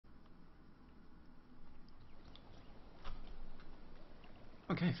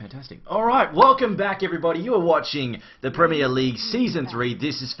Okay, fantastic. Alright, welcome back everybody. You are watching the Premier League Season 3.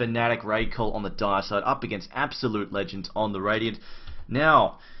 This is Fnatic Raycall on the Dire side, up against Absolute Legends on the Radiant.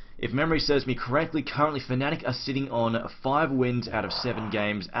 Now, if memory serves me correctly, currently Fnatic are sitting on 5 wins out of 7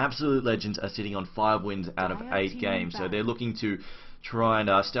 games. Absolute Legends are sitting on 5 wins out of 8 games. So they're looking to try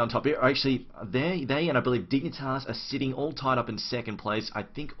and stay on top here. Actually, they and I believe Dignitas are sitting all tied up in second place. I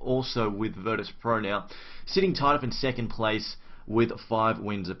think also with Virtus Pro now, sitting tied up in second place with 5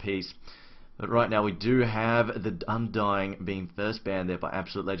 wins apiece. But right now we do have the Undying being first banned there by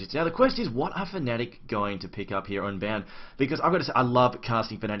Absolute Legends. Now the question is, what are Fnatic going to pick up here on ban? Because I've got to say, I love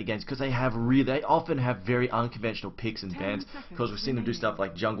casting Fnatic games because they often have very unconventional picks and bans. Because we've seen them do stuff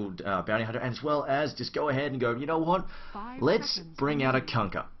like Jungle Bounty Hunter, as well as just go ahead and go, you know what? Let's bring out a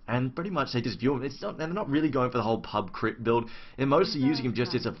Kunkka. And pretty much they just view him. And they're not really going for the whole pub crit build. They're mostly using him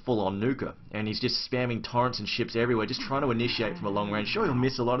just as a full-on nuker. And he's just spamming torrents and ships everywhere, just trying to initiate from a long range. Sure, he'll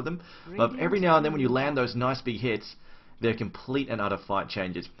miss a lot of them, but every now and then when you land those nice big hits, they're complete and utter fight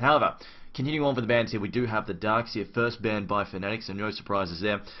changes. However, continuing on for the bans here, we do have the Darkseer first banned by Fnatic, so no surprises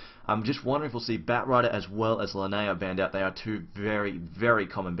there. I'm just wondering if we'll see Batrider as well as Linnea banned out. They are two very, very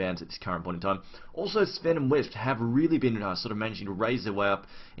common bans at this current point in time. Also, Sven and Wisp have really been sort of managing to raise their way up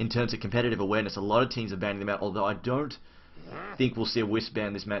in terms of competitive awareness. A lot of teams are banning them out, although I don't think we'll see a Wisp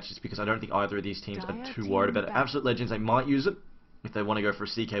ban this match, just because I don't think either of these teams are too worried about it. Absolute Legends, they might use it if they want to go for a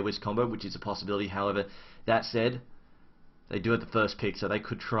CK Wisp combo, which is a possibility. However, that said, they do have the first pick, so they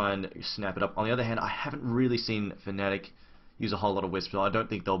could try and snap it up. On the other hand, I haven't really seen Fnatic use a whole lot of Wisp, so I don't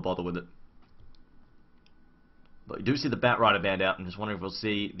think they'll bother with it. But you do see the Batrider banned out. I'm just wondering if we'll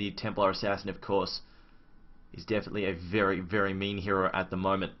see the Templar Assassin, of course, is definitely a very, very mean hero at the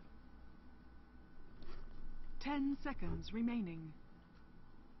moment. 10 seconds remaining.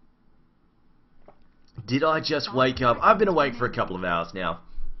 Did I just wake up? I've been awake for a couple of hours now.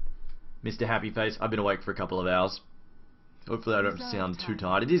 Mr. Happy Face, I've been awake for a couple of hours. Hopefully I don't sound too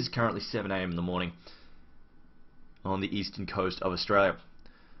tired. It is currently 7 AM in the morning on the eastern coast of Australia.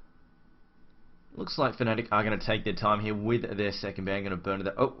 Looks like Fnatic are going to take their time here with their second ban. Going to burn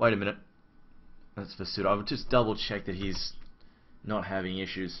that. Oh, wait a minute. That's for Suda. I would just double check that he's not having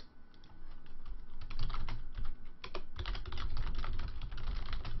issues.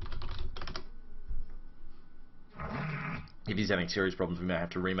 If he's having serious problems, we may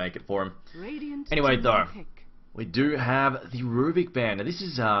have to remake it for him. Anyway, though, we do have the Rubik ban. Now, this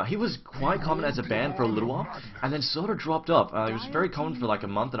is, he was quite common as a ban for a little while, and then sort of dropped off. It was very common for like a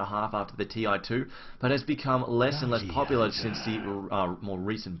month and a half after the TI2, but has become less and less popular since the more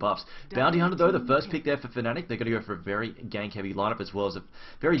recent buffs. Bounty Hunter, though, the first pick there for Fnatic. They're going to go for a very gank-heavy lineup, as well as a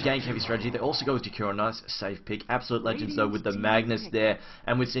very gank-heavy strategy. They also go with Jakiro, nice, safe pick. Absolute Legends, though, with the Magnus there,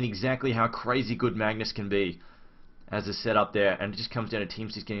 and we've seen exactly how crazy good Magnus can be as a setup there, and it just comes down to Team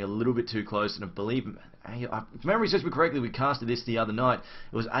 6 getting a little bit too close. And I believe, if memory serves me correctly, we casted this the other night.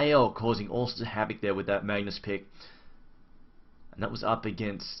 It was AL causing all sorts of havoc there with that Magnus pick, and that was up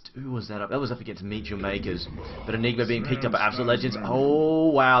against, who was that up? That was up against Meet Your Makers. But Enigma being picked up by Absolute Legends. Oh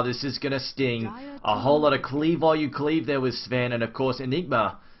wow, this is gonna sting. A whole lot of cleave while you cleave there with Sven, and of course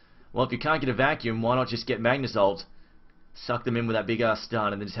Enigma. Well, if you can't get a vacuum, why not just get Magnus ult? Suck them in with that big ass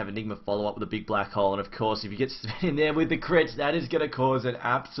stun, and then just have Enigma follow up with a big black hole. And of course, if you get Sven in there with the crits, that is going to cause an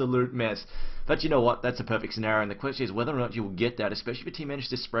absolute mess. But you know what? That's a perfect scenario, and the question is whether or not you will get that, especially if your team managed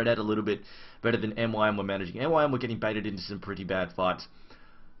to spread out a little bit better than MYM were managing. MYM were getting baited into some pretty bad fights.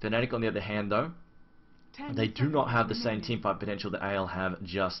 Fnatic, on the other hand, though, they do not have the same team fight potential that AL have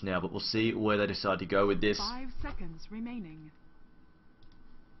just now, but we'll see where they decide to go with this. 5 seconds remaining.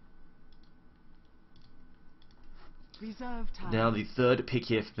 Now the third pick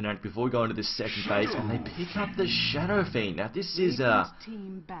here for Fnatic before we go into this second phase, and they pick up the Shadow Fiend. Now this is an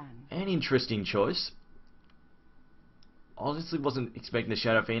interesting choice. Honestly wasn't expecting the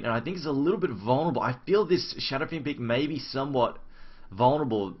Shadow Fiend, and I think it's a little bit vulnerable. I feel this Shadow Fiend pick may be somewhat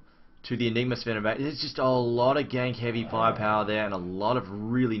vulnerable to the Enigma Sven. There's just a lot of gank heavy firepower there, and a lot of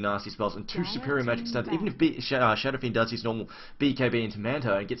really nasty spells, and 2 superior magic stuns. Even if Shadow Fiend does his normal BKB into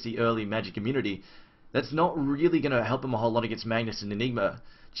Manta and gets the early magic immunity, that's not really going to help him a whole lot against Magnus and Enigma,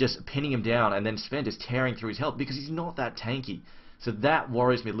 just pinning him down, and then Sven just tearing through his health, because he's not that tanky. So that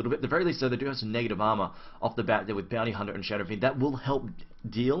worries me a little bit. At the very least, though, they do have some negative armor off the bat there with Bounty Hunter and Shadow Fiend. That will help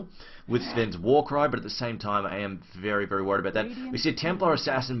deal with Sven's Warcry, but at the same time, I am very, very worried about that. We see a Templar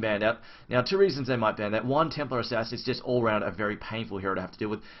Assassin banned out. Now, 2 reasons they might ban that. One, Templar Assassin is just all around a very painful hero to have to deal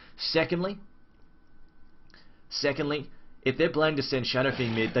with. Secondly, if they're planning to send Shadow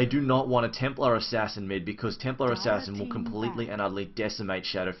Fiend mid, they do not want a Templar Assassin mid, because Templar Assassin will completely and utterly decimate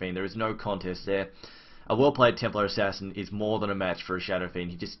Shadow Fiend. There is no contest there. a well-played Templar Assassin is more than a match for a Shadow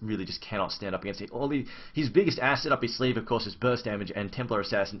Fiend. He just really just cannot stand up against it. His biggest asset up his sleeve, of course, is burst damage, and Templar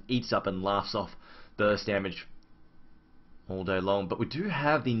Assassin eats up and laughs off burst damage all day long. But we do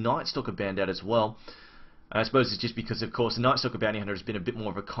have the Night Stalker banned out as well. I suppose it's just because, of course, the Night Stalker Bounty Hunter has been a bit more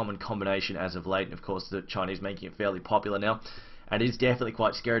of a common combination as of late, and of course the Chinese making it fairly popular now. And it is definitely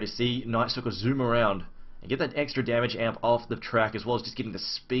quite scary to see Night Stalker zoom around and get that extra damage amp off the track, as well as just getting the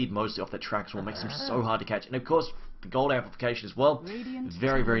speed mostly off the track, as well makes him so hard to catch. And of course, the gold amplification as well,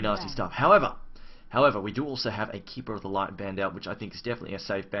 very, very nasty stuff. However, we do also have a Keeper of the Light banned out, which I think is definitely a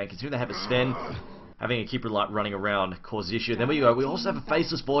safe ban, considering they have a Sven. Having a Keeper of the Light running around causes issue. Then we go. We also have a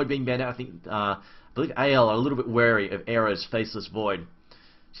Faceless Void being banned out. I believe AL are a little bit wary of Era's Faceless Void,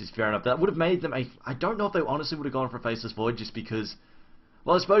 which is fair enough. That would have made them I don't know if they honestly would have gone for a Faceless Void, just because,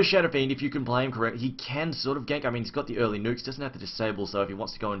 well, I suppose Shadow Fiend, if you can play him correct, he can sort of gank. I mean, he's got the early nukes, doesn't have to disable, so if he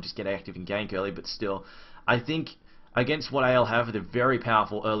wants to go and just get active and gank early, but still, I think against what AL have with a very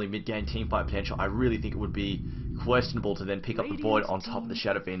powerful early mid-game teamfight potential, I really think it would be questionable to then pick up the Void on top of the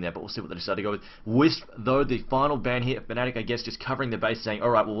Shadow Fiend there, but we'll see what they decide to go with. Wisp, though, the final ban here, Fnatic, I guess, just covering the base, saying,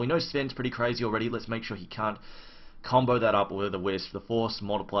 alright, well, we know Sven's pretty crazy already, let's make sure he can't combo that up with the Wisp. The force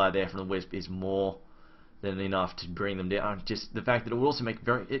multiplier there from the Wisp is more than enough to bring them down. Just the fact that it will also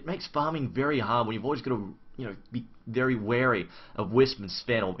makes farming very hard when you've always got to, be very wary of Wisp and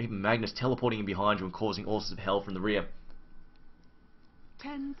Sven, or even Magnus teleporting in behind you and causing all sorts of hell from the rear.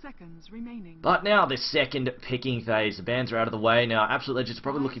 10 seconds remaining. But now the second picking phase. The bans are out of the way. Now Absolute Legends are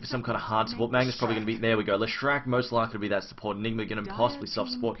probably looking for some kind of hard support. Magnus probably going to be, there we go. Leshrac most likely to be that support. Enigma going to possibly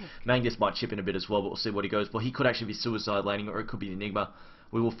soft support. Magnus might chip in a bit as well, but we'll see what he goes for. He could actually be Suicide Laning, or it could be Enigma.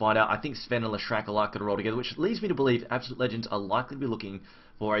 We will find out. I think Sven and Leshrac are likely to roll together, which leads me to believe Absolute Legends are likely to be looking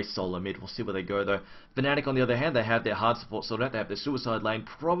for a solo mid. We'll see where they go though. Fnatic, on the other hand, they have their hard support sorted out. They have their Suicide Lane,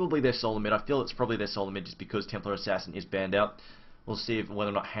 probably their solo mid. I feel it's probably their solo mid just because Templar Assassin is banned out. We'll see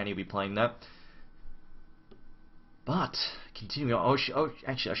whether or not Hanny will be playing that. But, continuing on,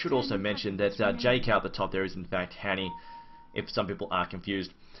 actually, I should also mention that JK at the top there is in fact Hanny, if some people are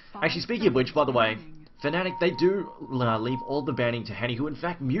confused. Actually, speaking of which, by the way, Fnatic, they do leave all the banning to Hanny, who in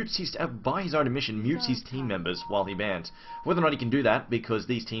fact mutes his, by his own admission, mutes his team members while he bans. Whether or not he can do that, because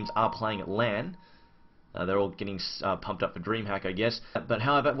these teams are playing at LAN, they're all getting pumped up for DreamHack, I guess. But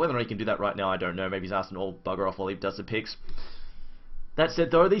however, whether or not he can do that right now, I don't know. Maybe he's asked them all bugger off while he does the picks. That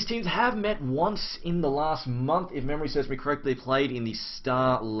said, though, these teams have met once in the last month, if memory serves me correctly. They played in the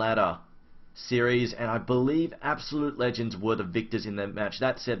Star Ladder series, and I believe Absolute Legends were the victors in that match.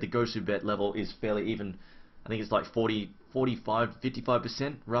 That said, the Gosu bet level is fairly even. I think it's like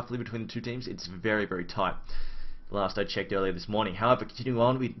 55% roughly between the two teams. It's very, very tight. Last I checked earlier this morning. However, continuing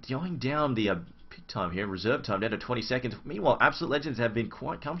on, we're going down the pick time here, reserve time, down to 20 seconds. Meanwhile, Absolute Legends have been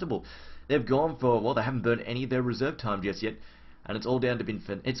quite comfortable. They've gone for, well, they haven't burned any of their reserve time just yet. And it's all been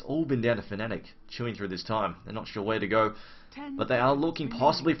down to Fnatic chewing through this time. They're not sure where to go, but they are looking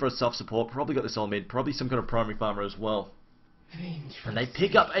possibly for a soft support. Probably got this all mid. Probably some kind of primary farmer as well. And they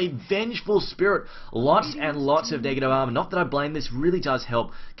pick up a Vengeful Spirit. Lots and lots of negative armor. Not that I blame. This really does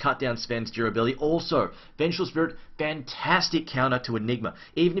help cut down Sven's durability. Also, Vengeful Spirit, fantastic counter to Enigma.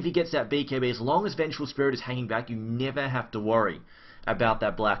 Even if he gets that BKB, as long as Vengeful Spirit is hanging back, you never have to worry about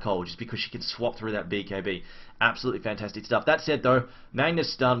that black hole, just because she can swap through that BKB. Absolutely fantastic stuff. That said, though,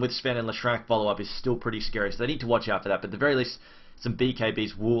 Magnus stun with Sven and Leshrac follow-up is still pretty scary, so they need to watch out for that. But at the very least, some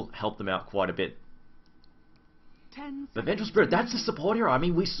BKBs will help them out quite a bit. But Vengeful Spirit, that's the support hero. I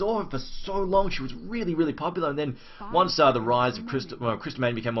mean, we saw her for so long. She was really, really popular. And then once the rise of Crystal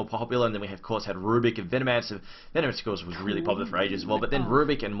Maiden became more popular, and then we, of course, had Rubik and Venomance. Venomance, of course, was really popular for ages as well. But then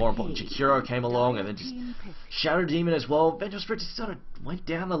Rubik and, more important, Jakiro came along, and then just Shadow Demon as well. Vengeful Spirit just sort of went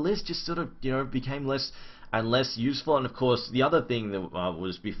down the list, just sort of, became less and less useful. And of course, the other thing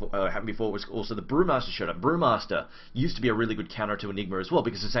that happened before was also the Brewmaster showed up. Brewmaster used to be a really good counter to Enigma as well,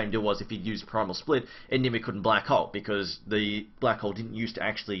 because the same deal was if he'd used Primal Split, Enigma couldn't Black Hole, because the Black Hole didn't used to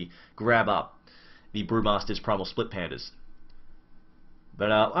actually grab up the Brewmaster's Primal Split Pandas.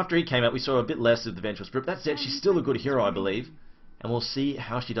 But after he came out, we saw a bit less of the Vengeful Spirit. That said, she's still a good hero, I believe. And we'll see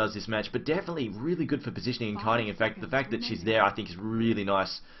how she does this match. But definitely really good for positioning and kiting. In fact, the fact that she's there, I think, is really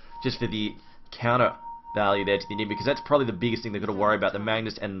nice, just for the counter value there to the Enigma, because that's probably the biggest thing they've got to worry about. The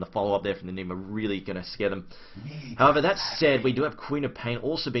Magnus and the follow-up there from the Enigma are really going to scare them. However, that said, we do have Queen of Pain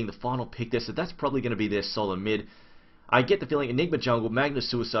also being the final pick there, so that's probably going to be their solo mid. I get the feeling Enigma jungle,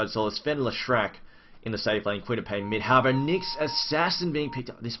 Magnus Suicide solo, Sven Leshrac in the safe lane, Queen of Pain mid. However, Nyx Assassin being picked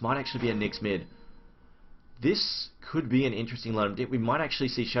up. This might actually be a Nyx mid. This could be an interesting line. We might actually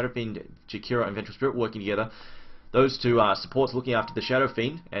see Shadow Fiend, Jakiro, and Vengeful Spirit working together. Those two supports looking after the Shadow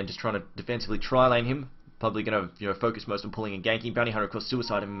Fiend and just trying to defensively tri-lane him. Probably going to focus most on pulling and ganking. Bounty Hunter, of course,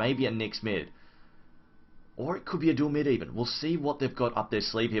 Suicide, and maybe a Nyx mid. Or it could be a dual mid even. We'll see what they've got up their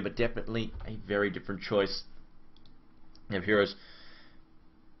sleeve here, but definitely a very different choice. They have heroes.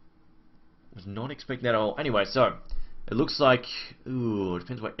 Was not expecting that at all. Anyway, so it looks like, ooh, it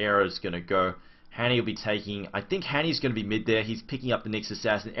depends where Arrow's going to go. Hanny will be taking, I think Hanny's going to be mid there. He's picking up the Nyx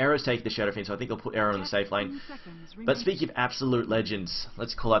Assassin. Arrow's taking the Shadow Fiend, so I think they'll put Arrow in the safe lane. But speaking of absolute legends,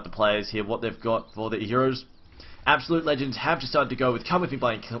 let's call out the players here, what they've got for their heroes. Absolute legends have decided to go with Come With Me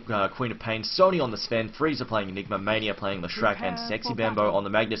playing Queen of Pain, Sony on the Sven, Frieza playing Enigma, Mania playing the Shrek, and Sexy Bambo on the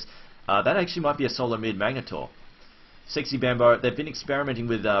Magnus. That actually might be a solo mid Magnetor. Sexy Bambo, they've been experimenting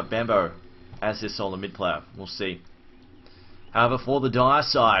with Bambo as their solo mid player. We'll see. However, for the Dire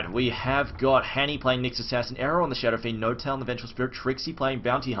side, we have got Hanny playing Nyx Assassin, Arrow on the Shadow Fiend, No-Tail on the Vengeful Spirit, Trixie playing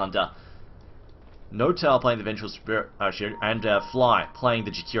Bounty Hunter, No-Tail playing the Vengeful Spirit, and Fly playing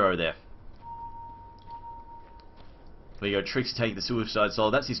the Jakiro there. There we go, Trixie taking the Suicide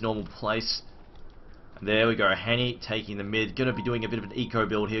Soul, that's his normal place. And there we go, Hanny taking the mid, going to be doing a bit of an eco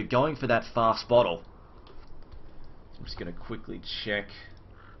build here, going for that fast bottle. I'm just going to quickly check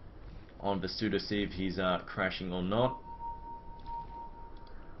on Vasuda, see if he's crashing or not.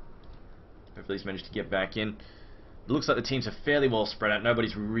 Hopefully he's managed to get back in. It looks like the teams are fairly well spread out.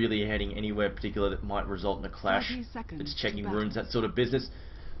 Nobody's really heading anywhere particular that might result in a clash. It's checking runes, that sort of business.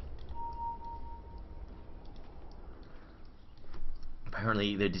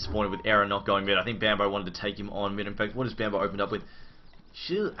 Apparently they're disappointed with Era not going mid. I think Bambo wanted to take him on mid. In fact, what has Bambo opened up with?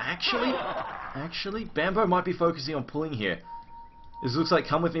 Actually, Bambo might be focusing on pulling here. This looks like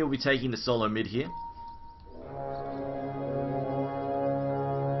Come With Me will be taking the solo mid here.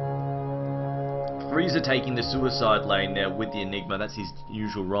 Frieza taking the Suicide lane there with the Enigma. That's his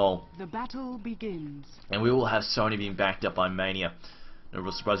usual role. The battle begins. And we will have Sony being backed up by Mania. No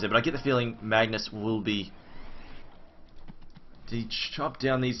real surprise there. But I get the feeling Magnus will be... Did he chop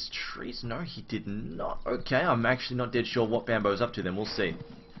down these trees? No, he did not. Okay, I'm actually not dead sure what Bambo's up to then. We'll see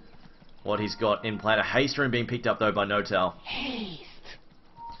what he's got in plan. A haste rune being picked up though by No-Tail. Haste.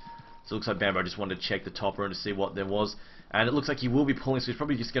 So it looks like Bambo just wanted to check the top rune to see what there was. And it looks like he will be pulling, so he's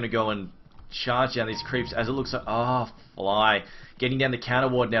probably just going to go and charge down these creeps as it looks like... Oh, Fly. Getting down the counter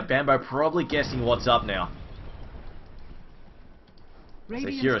ward now. Bambo probably guessing what's up now. So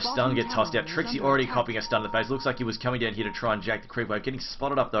here a stun get tossed out. Trixie already copying a stun to the face. Looks like he was coming down here to try and jack the creep wave. Getting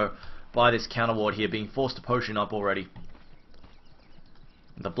spotted up though by this counter ward here. Being forced to potion up already.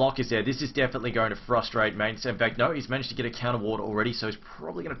 The block is there. This is definitely going to frustrate Magnus. In fact, no, he's managed to get a counter ward already. So he's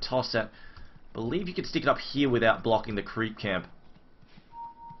probably going to toss that. Believe you could stick it up here without blocking the creep camp.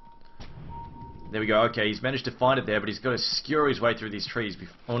 There we go. Okay, he's managed to find it there, but he's got to skewer his way through these trees.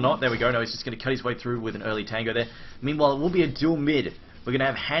 Or not. There we go. No, he's just going to cut his way through with an early tango there. Meanwhile, it will be a dual mid. We're going to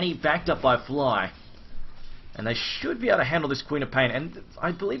have Hanny backed up by Fly. And they should be able to handle this Queen of Pain. And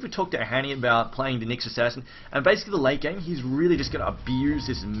I believe we talked to Hanny about playing the Nyx Assassin. And basically the late game, he's really just going to abuse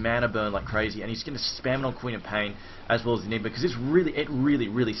this mana burn like crazy. And he's going to spam it on Queen of Pain as well as the Enigma. Because it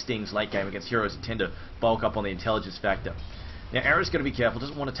really stings late game against heroes that tend to bulk up on the intelligence factor. Now Arrow's going to be careful.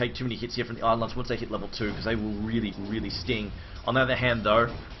 Doesn't want to take too many hits here from the Eidolons once they hit level 2. Because they will really sting. On the other hand though,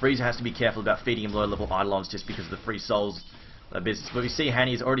 Frieza has to be careful about feeding him low level Eidolons just because of the free souls. Business. But we see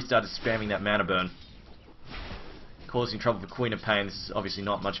Hanny's already started spamming that mana burn, causing trouble for Queen of Pain. This is obviously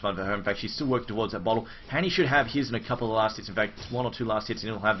not much fun for her. In fact, she's still working towards that bottle. Hanny should have his in a couple of last hits. In fact, 1 or 2 last hits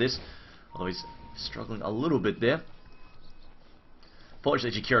and he'll have this. Although he's struggling a little bit there.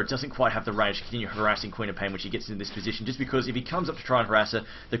 Fortunately, Jakiro doesn't quite have the range to continue harassing Queen of Pain when she gets into this position, just because if he comes up to try and harass her,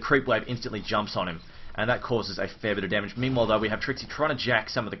 the creep wave instantly jumps on him. And that causes a fair bit of damage. Meanwhile, though, we have Trixie trying to jack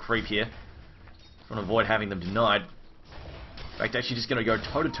some of the creep here, trying to avoid having them denied. In fact, actually just going to go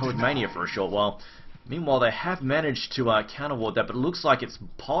toe-to-toe with Mania for a short while. Meanwhile, they have managed to counter-ward that, but it looks like it's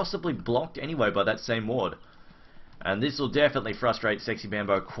possibly blocked anyway by that same ward. And this will definitely frustrate Sexy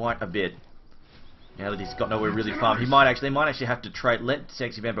Bambo quite a bit. Now that he's got nowhere really farm. They might actually have to let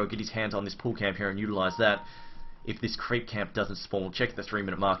Sexy Bambo get his hands on this pool camp here and utilise that if this creep camp doesn't spawn. We'll check the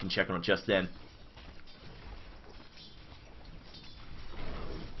 3-minute mark and check on it just then.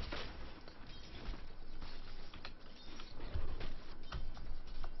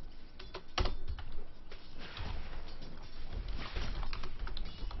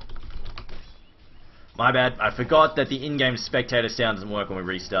 My bad, I forgot that the in-game spectator sound doesn't work when we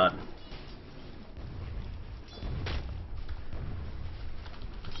restart.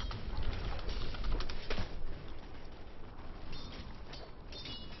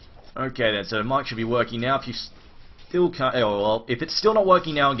 Okay then, so the mic should be working now. If you still can't... Oh, well, if it's still not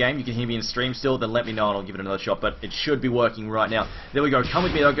working now in game, you can hear me in stream still, then let me know and I'll give it another shot, but it should be working right now. There we go, come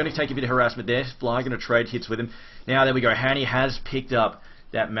with me though, going to take a bit of harassment there. Fly going to trade hits with him. Now, there we go, Hanny has picked up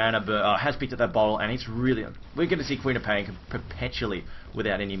that mana, has picked up that bottle, and it's really... We're going to see Queen of Pain perpetually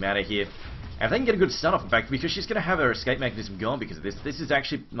without any mana here. And if they can get a good stun off, in fact, because she's going to have her escape mechanism going because of this. This is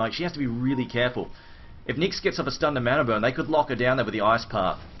actually, like, she has to be really careful. If Nyx gets up a stun to mana burn, they could lock her down there with the ice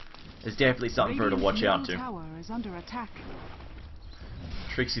path. There's definitely something for her to watch out to. Tower is under attack.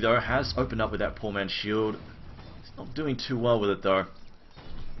 Trixie, though, has opened up with that poor man's shield. It's not doing too well with it, though.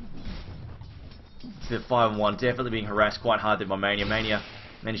 It's the 5-1, definitely being harassed quite hard there by Mania. Mania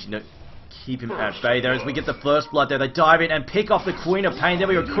managing to keep him at bay there as we get the first blood there. They dive in and pick off the Queen of Pain. There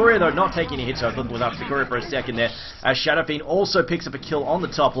we go. Courier, though, not taking any hits, so I thought it was up to Courier for a second there. As Shadow Fiend also picks up a kill on the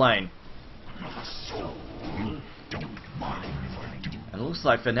top lane. And it looks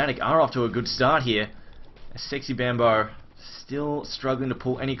like Fnatic are off to a good start here. Sexy Bambo still struggling to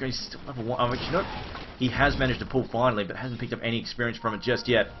pull any... He's still level 1. I mean, you know, he has managed to pull finally, but hasn't picked up any experience from it just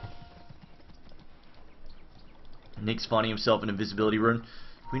yet. Nyx finding himself in an invisibility rune.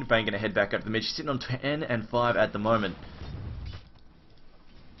 Queen of Pain going to head back up to the mid. She's sitting on 10 and 5 at the moment.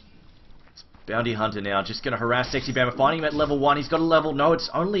 It's Bounty Hunter now, just going to harass Sexy Bambo, finding him at level 1. He's got a level... No, it's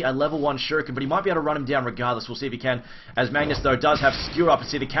only a level 1 Shuriken, but he might be able to run him down regardless. We'll see if he can. As Magnus, though, does have Skewer up and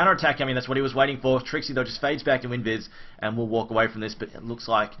see the counter-attack coming. That's what he was waiting for. Trixie, though, just fades back to Invis, and we'll walk away from this, but it looks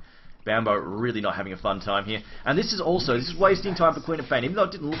like Bambo really not having a fun time here. And this is wasting time for Queen of Pain. Even though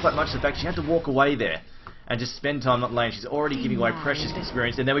it didn't look like much, the fact she had to walk away there and just spend time not lane. She's already giving away precious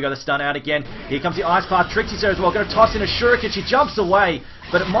experience. And there we go, the stun out again. Here comes the Ice Path. Trixie's there as well. Going to toss in a Shuriken. She jumps away,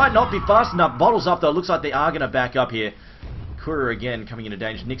 but it might not be fast enough. Bottles up, though. Looks like they are going to back up here. Courier again coming into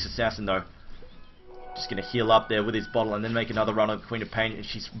danger. Nyx Assassin, though, just going to heal up there with his bottle and then make another run on Queen of Pain. And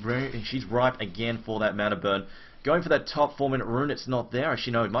she's ripe again for that mana burn. Going for that top 4-minute rune. It's not there.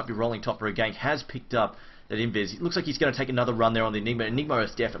 Actually, no, it might be rolling top for a gank. Has picked up that Invis. It looks like he's going to take another run there on the Enigma. Enigma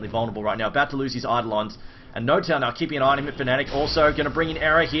is definitely vulnerable right now. About to lose his Eidolons. And No Tail now keeping an eye on him at Fnatic. Also going to bring in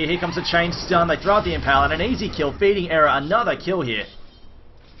Error here. Here comes the chain stun. They throw out the Impale and an easy kill. Feeding Error another kill here.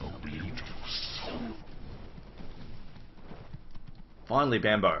 Finally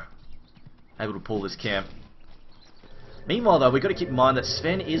Bambo able to pull this camp. Meanwhile, though, we've got to keep in mind that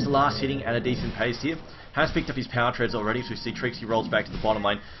Sven is last hitting at a decent pace here. Has picked up his power treads already, so we see Trixie rolls back to the bottom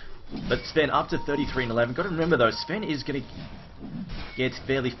lane. But Sven up to 33 and 11. Got to remember, though, Sven is going to get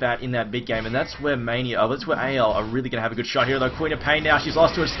fairly fat in that mid game, and that's where Mania, that's where AL are really going to have a good shot here. Though Queen of Pain now, she's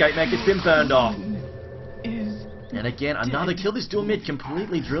lost to escape mech. It's been burned off. And again, another kill. This dual mid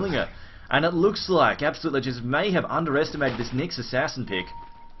completely drilling her. And it looks like Absolute Legends may have underestimated this Nyx Assassin pick.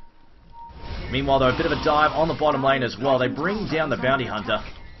 Meanwhile, though, a bit of a dive on the bottom lane as well. They bring down the Bounty Hunter.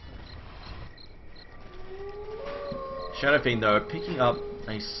 Shadow Fiend, though, picking up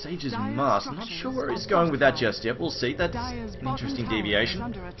a Sage's Mask. I'm not sure where he's going with that just yet. We'll see. That's an interesting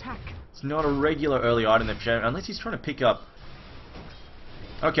deviation. It's not a regular early item that Shadow, unless he's trying to pick up...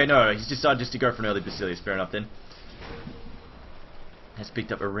 Okay, no, he's decided just to go for an early Basilius. Fair enough, then. Has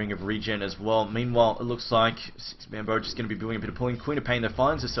picked up a Ring of Regen as well. Meanwhile, it looks like Bambo just going to be doing a bit of pulling. Queen of Pain, that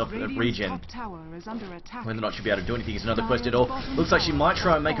finds herself at Regen. Whether or not she'll be able to do anything is another question at all. Looks like she might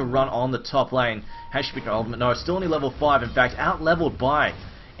try and make a run on the top lane. Has she picked her ultimate? No, still only level 5. In fact, out-leveled by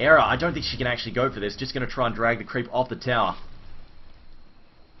Era. I don't think she can actually go for this. Just going to try and drag the creep off the tower.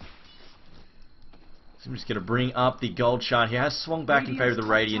 So I'm just going to bring up the gold shard here. Has swung back in favour of the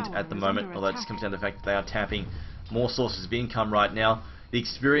Radiant at the moment. Although this comes down to the fact that they are tapping more sources of income right now. The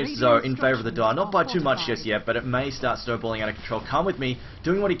experience, though, in favour of the Dire. Not by too much just yet, but it may start snowballing out of control. Come with me,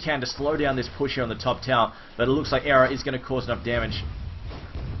 doing what he can to slow down this push here on the top tower. But it looks like Era is going to cause enough damage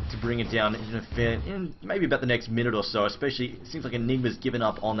to bring it down in maybe about the next minute or so. Especially, it seems like Enigma's given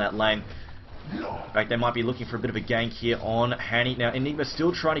up on that lane. In fact, they might be looking for a bit of a gank here on Hanny. Now, Enigma's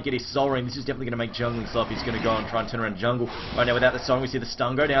still trying to get his Soul Ring. This is definitely going to make jungling stuff. He's going to go and try and turn around jungle. Right now, without the Soul Ring, we see the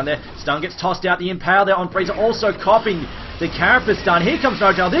stun go down there. Stun gets tossed out. The Impale there on Freezer, also copying the Carapace stun. Here comes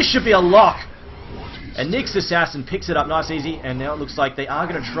No Tail. This should be a lock. And Nyx Assassin picks it up nice easy. And now it looks like they are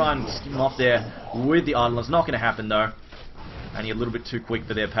going to try and skim off there with the Idol. It's not going to happen, though. Only a little bit too quick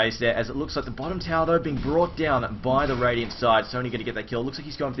for their pace there, as it looks like the bottom tower, though, being brought down by the Radiant side. Sony going to get that kill. Looks like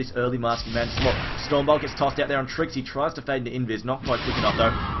he's going for this early masking man slot. Stormbolt gets tossed out there on Trixie. Tries to fade into Invis. Not quite quick enough,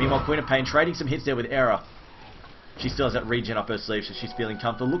 though. Meanwhile, Queen of Pain trading some hits there with Era. She still has that regen up her sleeve, so she's feeling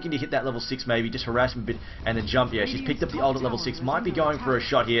comfortable. Looking to hit that level 6 maybe. Just harass him a bit and then jump. Yeah, she's picked up the ult at level 6. Might be going for a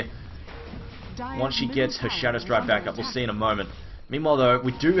shot here. Once she gets her Shadow Strike back up, we'll see in a moment. Meanwhile, though,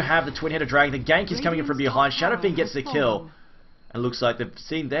 we do have the twin-headed dragon. The gank is coming in from behind. Shadow Fiend gets the kill. And it looks like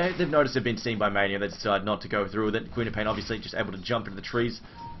they've noticed they've been seen by Mania. They decide not to go through with it. Queen of Pain obviously just able to jump into the trees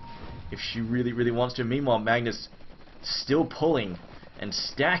if she really, really wants to. Meanwhile, Magnus still pulling and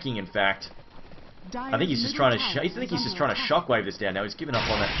stacking, in fact. I think he's just trying to shockwave this down now. He's given up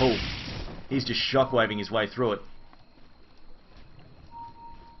on that pull. He's just shockwaving his way through it.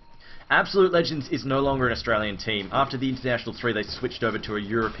 Absolute Legends is no longer an Australian team. After the International 3, they switched over to a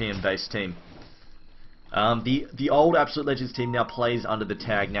European-based team. The old Absolute Legends team now plays under the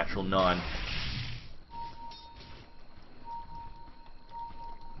tag Natural 9.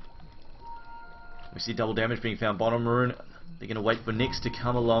 We see double damage being found bottom Maroon. They're going to wait for Nyx to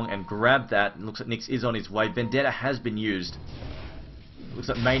come along and grab that. It looks like Nyx is on his way. Vendetta has been used. It looks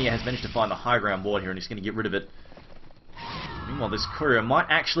like Mania has managed to find the high ground ward here and he's going to get rid of it. Meanwhile, this courier might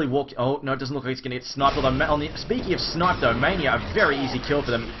actually walk... Oh, no, it doesn't look like he's going to get sniped. Although, speaking of snipe, though, Mania, a very easy kill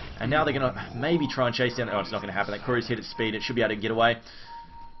for them. And now they're going to maybe try and chase down... Oh, it's not going to happen. That courier's hit at speed. It should be able to get away.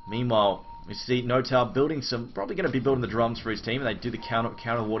 Meanwhile, we see Notal building some... Probably going to be building the drums for his team. And they do the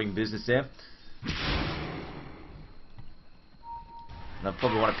counter-warding business there. And they'll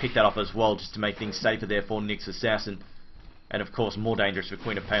probably want to pick that up as well, just to make things safer there for Nyx Assassin. And, of course, more dangerous for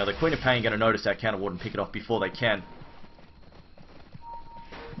Queen of Pain. The Queen of Pain going to notice that counter-ward and pick it off before they can.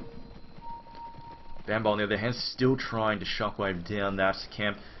 Bambo, on the other hand, still trying to shockwave down that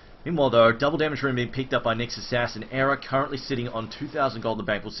camp. Meanwhile, though, double damage room being picked up by Nyx Assassin. Era currently sitting on 2,000 gold in the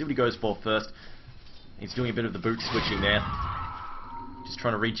bank. We'll see what he goes for first. He's doing a bit of the boot switching there. Just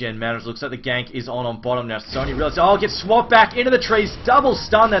trying to regen mana. Looks like the gank is on bottom now. Sony realizes, oh, gets swapped back into the trees. Double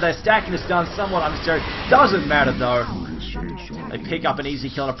stun there. They're stacking the stun somewhat unnecessary. Doesn't matter, though. They pick up an easy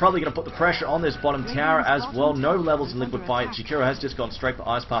kill and are probably going to put the pressure on this bottom tower as well. No levels in Liquid Fire. Chikiro has just gone straight for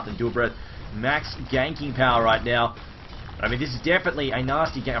Ice Path and Dual Breath. Max ganking power right now. I mean, this is definitely a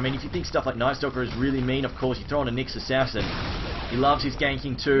nasty gank. I mean, if you think stuff like Night Stalker is really mean, of course, you throw on a Nyx Assassin. He loves his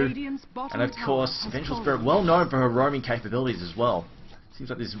ganking too. And of course, Vengeful Spirit, well known for her roaming capabilities as well. Seems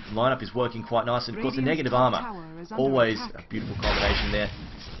like this lineup is working quite nice. And of course, the negative armor, always a beautiful combination there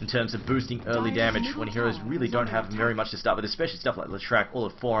in terms of boosting early damage when heroes really don't have very much to start with, especially stuff like Leshrac, all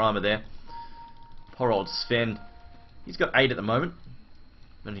of 4 armor there. Poor old Sven. He's got 8 at the moment.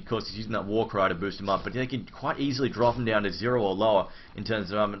 And of course he's using that war cry to boost him up, but they can quite easily drop him down to 0 or lower in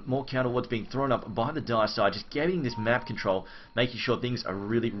terms of more counter wards being thrown up by the Dire side, just getting this map control, making sure things are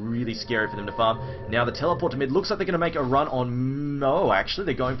really, really scary for them to farm. Now the teleport to mid looks like they're going to make a run on... Oh, actually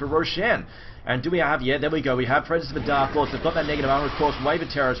they're going for Roshan. And do we have... Yeah, there we go. We have Presence of the Dark Lords. They've got that negative armor, of course, Wave of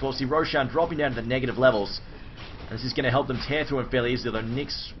Terror as well. See Roshan dropping down to the negative levels. And this is going to help them tear through him fairly easily, though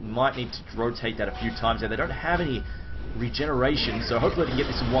Nyx might need to rotate that a few times there. They don't have any regeneration, so hopefully they can get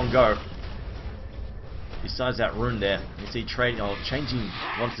this in one go. Besides that rune there, you see changing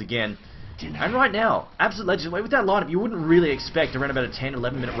once again. And right now, Absolute Legends, with that lineup, you wouldn't really expect around about a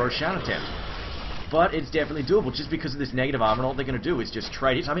 10-11 minute Roshan attempt. But it's definitely doable just because of this negative armor, and all they're going to do is just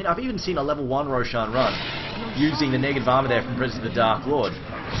trade it. I mean, I've even seen a level 1 Roshan run using the negative armor there from Presence of the Dark Lord.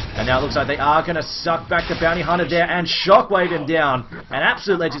 And now it looks like they are going to suck back the Bounty Hunter there and shockwave him down. And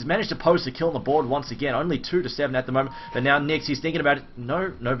Absolute Legends managed to post a kill on the board once again. Only 2 to 7 at the moment. But now Nyx, he's thinking about it.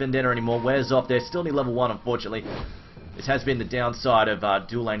 No Vendetta anymore. Wears off there. Still need level 1, unfortunately. This has been the downside of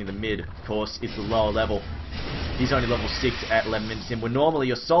dual laning the mid, of course, is the lower level. He's only level 6 at 11 minutes in, where normally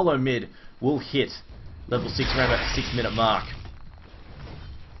your solo mid will hit level 6 around about the 6-minute mark.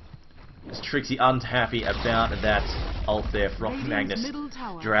 Is Trixie unhappy about that ult there from Magnus,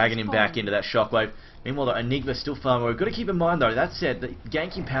 dragging him back into that shockwave. Meanwhile, though, Enigma still farming. We've got to keep in mind, though, that said, the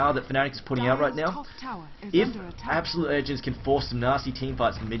ganking power that Fnatic is putting out right now, if Absolute Legends can force some nasty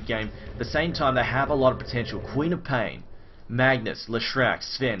teamfights in mid-game, at the same time, they have a lot of potential. Queen of Pain, Magnus, Leshrac,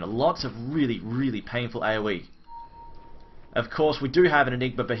 Sven, lots of really, really painful AoE. Of course, we do have an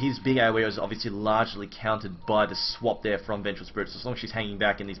Enigma, but his big AoE is obviously largely countered by the swap there from Vengeful Spirit. So as long as she's hanging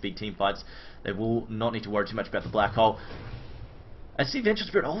back in these big team fights, they will not need to worry too much about the Black Hole. I see Vengeful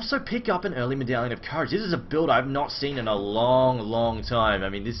Spirit also pick up an early Medallion of Courage. This is a build I've not seen in a long, long time. I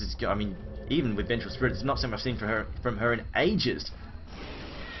mean, this is... I mean, even with Vengeful Spirit, it's not something I've seen from her in ages.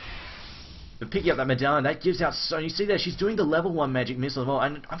 But picking up that medallion, that gives out so... You see there, she's doing the level 1 magic missile as well.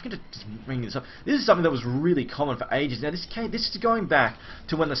 And I'm going to just bring this up. This is something that was really common for ages. Now, this is going back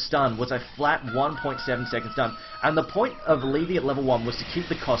to when the stun was a flat 1.7 second stun. And the point of leaving at level 1 was to keep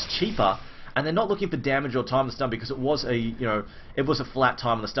the cost cheaper. And they're not looking for damage or time on the stun because it was a, it was a flat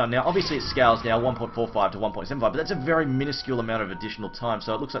time on the stun. Now, obviously it scales now 1.45 to 1.75, but that's a very minuscule amount of additional time,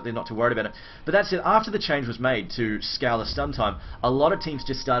 so it looks like they're not too worried about it. But that said, after the change was made to scale the stun time, a lot of teams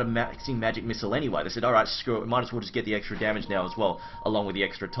just started maxing Magic Missile anyway. They said, alright, screw it, we might as well just get the extra damage now as well, along with the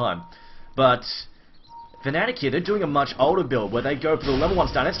extra time. But Fnatic here, they're doing a much older build where they go for the level 1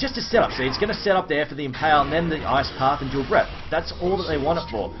 stun. It's just a setup, so it's going to set up there for the Impale and then the Ice Path and Dual Breath. That's all that they want it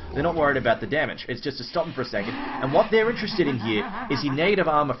for. They're not worried about the damage. It's just to stop them for a second. And what they're interested in here is the negative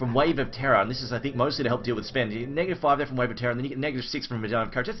armor from Wave of Terror, and this is, I think, mostly to help deal with spend. You get -5 there from Wave of Terror, and then you get -6 from Medallion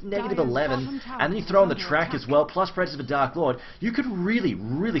of Courage. That's -11, and then you throw in the track as well, plus Presence of a Dark Lord. You could really,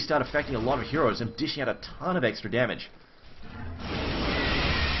 really start affecting a lot of heroes and dishing out a ton of extra damage.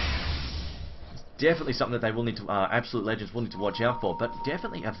 Definitely something that they will need to, Absolute Legends will need to watch out for, but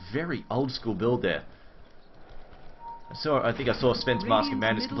definitely a very old school build there. I think I saw Sven's Mask of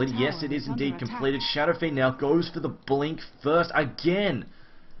Madness completed. Yes, it is indeed completed. Shadow Fiend now goes for the Blink first again.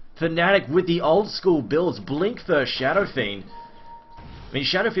 Fnatic with the old school builds, Blink first, Shadow Fiend. I mean,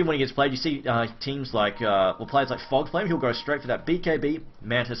 Shadow Fiend when he gets played, you see teams like, players like Fog Flame, he'll go straight for that BKB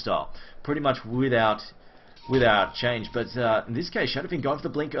Manta style, pretty much without change. But in this case, Shadow Fiend going for the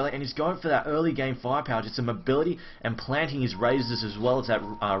Blink early, and he's going for that early game firepower, just some mobility and planting his razors as well as that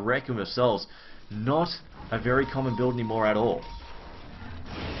Requiem of Souls. Not a very common build anymore at all.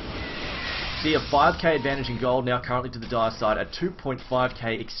 See a 5k advantage in gold now currently to the Dire side, a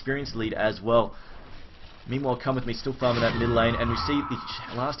 2.5k experience lead as well. Meanwhile, Come With Me still farming that mid lane, and we see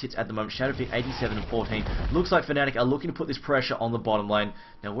the last hits at the moment. Shadow Fiend 87 and 14. Looks like Fnatic are looking to put this pressure on the bottom lane.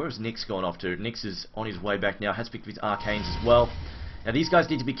 Now, where is Nyx gone off to? Nyx is on his way back now, has picked up his arcanes as well. Now, these guys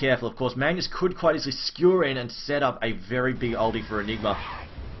need to be careful, of course. Magnus could quite easily skewer in and set up a very big ulti for Enigma.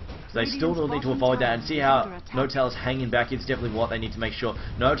 So they still will need to avoid that, and see how Notal is hanging back. It's definitely what they need to make sure.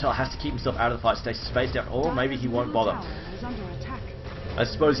 Notal has to keep himself out of the fight, stay spaced out, or maybe he won't bother. I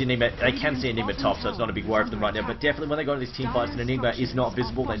suppose the Enigma, they can see Enigma top, so it's not a big worry for them right now, but definitely when they go into these team fights and Enigma is not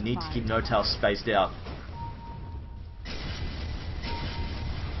visible, they need to keep Notal spaced out.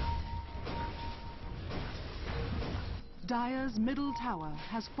 Dire's middle tower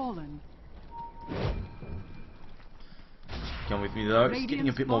has fallen. Come with me though, just getting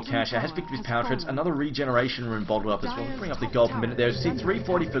a bit more cash. Has picked up his power treads, another regeneration rune bottled up as well. Bring up the gold per minute there. See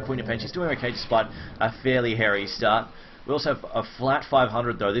 340 for Queen of Pain. She's doing okay despite a fairly hairy start. We also have a flat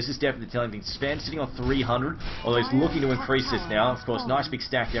 500 though. This is definitely telling things. Span sitting on 300, although he's looking to increase this now. Of course, nice big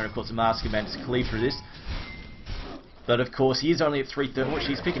stack there, and of course the Mask of Madness cleave through this. But of course, he is only at 330. Well,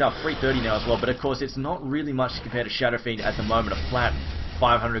 she's picking up 330 now as well. But of course, it's not really much compared to Shadow Fiend at the moment. A flat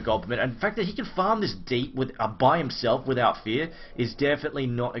 500 gold per minute. And the fact that he can farm this deep with by himself without fear is definitely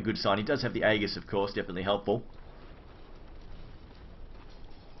not a good sign. He does have the Aegis, of course, definitely helpful.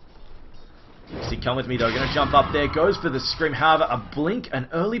 See, Come With Me though, going to jump up there, goes for the Scream. However, a blink, an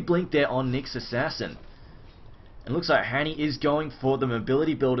early blink there on Nyx Assassin. And looks like Hanny is going for the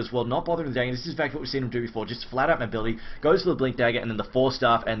mobility build as well, not bothering the dagger. This is in fact what we've seen him do before, just flat out mobility, goes for the blink dagger and then the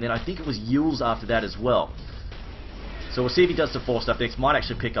 4-staff, and then I think it was Yule's after that as well. So we'll see if he does the 4-staff next. Might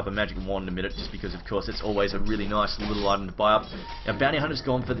actually pick up a magic wand in a minute, just because of course it's always a really nice little item to buy up. Now Bounty Hunter's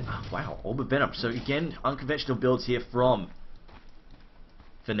gone for the, oh, wow, Orb of Venom. So again, unconventional builds here from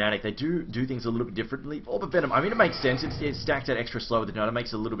Fnatic. They do things a little bit differently. Orb of Venom, I mean, it makes sense. It stacks out extra slow with the Ignite. It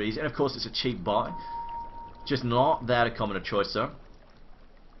makes it a little bit easier. And of course, it's a cheap buy. Just not that a common a choice, though.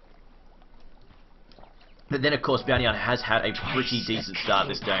 But then, of course, Bounty Hunter has had a pretty decent start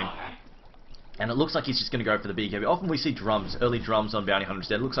this game. And it looks like he's just going to go for the BKB. Often we see drums, early drums on Bounty Hunter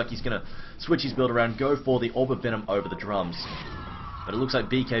instead. It looks like he's going to switch his build around, go for the Orb of Venom over the drums. But it looks like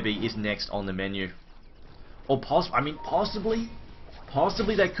BKB is next on the menu. Or possibly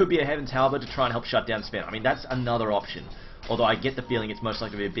that could be a Heaven's Halberd to try and help shut down Sven. I mean, that's another option. Although I get the feeling it's most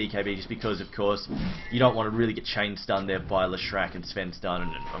likely to be a BKB just because, of course, you don't want to really get chain stunned there by Leshrac and Sven stun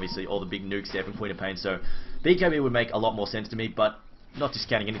and obviously all the big nukes there from Queen of Pain. So BKB would make a lot more sense to me, but not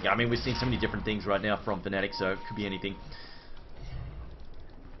discounting anything. I mean, we're seeing so many different things right now from Fnatic, so it could be anything.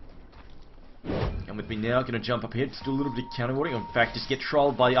 And with me now, going to jump up here, just do a little bit of counter-warding. In fact, just get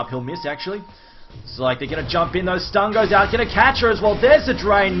trolled by the uphill miss, actually. It's like they're going to jump in, those stun goes out, going to catch her as well. There's the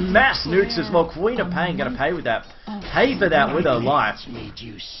drain, mass nukes as well. Queen of Pain going to pay with that. Pay for that with her life.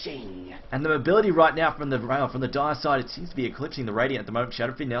 And the mobility right now from the Dire side, it seems to be eclipsing the Radiant at the moment.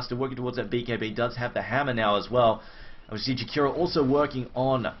 Shadow Fiend now still working towards that BKB, does have the hammer now as well. And we see Jakiro also working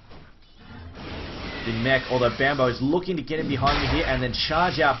on the mech, although Bambo is looking to get in behind me here and then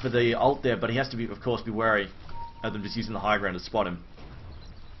charge out for the ult there, but he has to be, of course, be wary of them just using the high ground to spot him.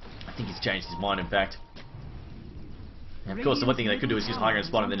 I think he's changed his mind, in fact. And of course, the one thing they could do is use high ground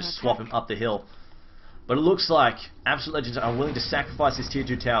spot him and then just swap him up the hill. But it looks like Absolute Legends are willing to sacrifice this tier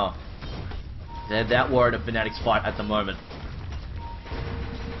 2 tower. They're that worried of Fnatic's fight at the moment.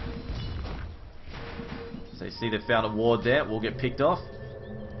 So you see they've found a ward there. Will get picked off.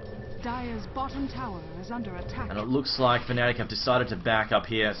 Dire's bottom tower is under attack. And it looks like Fnatic have decided to back up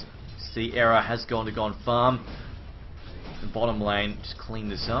here. See, Era has gone farm. The bottom lane, just clean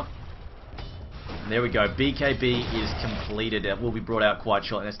this up. And there we go. BKB is completed. It will be brought out quite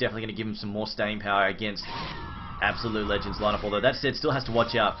short, and that's definitely going to give him some more staying power against Absolute Legends lineup. Although that said, still has to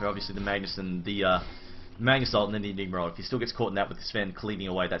watch out for obviously the Magnus and the Magnus ult and then the Enigma ult. If he still gets caught in that with Sven cleaving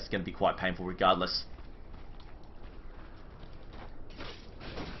away, that's going to be quite painful regardless.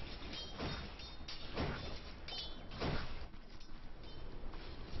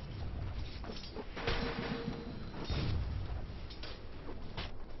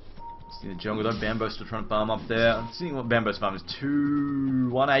 See the jungle though, Bambo's still trying to farm up there. I'm seeing what Bambo's farm is.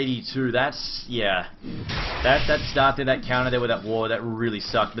 182. That's, yeah. That start there, that counter there with that ward, that really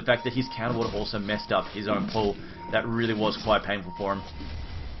sucked. The fact that his counter ward also messed up his own pull, that really was quite painful for him.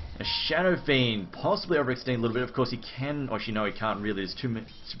 A Shadow Fiend, possibly overextending a little bit. Of course he can, or actually no he can't really. There's 2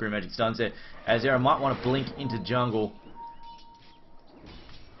 Superior Magic stuns there. As Era might want to blink into jungle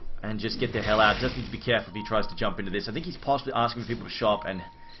and just get the hell out. Just need to be careful if he tries to jump into this. I think he's possibly asking for people to show up and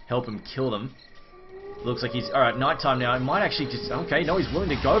help him kill them. Looks like he's... Alright, nighttime now. He might actually just... Okay, no, he's willing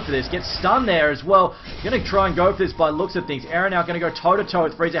to go for this. Gets stunned there as well. Going to try and go for this by the looks of things. Aaron now going to go toe-to-toe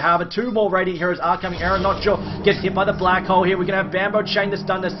with Freezer. However, 2 more Radiant Heroes are coming. Aaron not sure. Gets hit by the black hole here. We're going to have Bambo chain the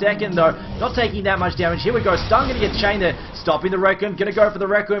stun the second, though. Not taking that much damage. Here we go. Stun going to get chained there. Stopping the Requiem. Going to go for the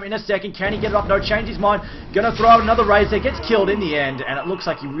Requiem in a second. Can he get it up? No, change his mind. Going to throw out another raise there. Gets killed in the end. And it looks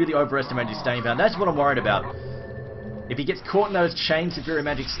like he really overestimated his staying power. That's what I'm worried about. If he gets caught in those chain Superior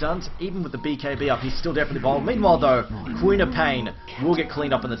Magic stuns, even with the BKB up, he's still definitely vulnerable. Meanwhile, though, Queen of Pain will get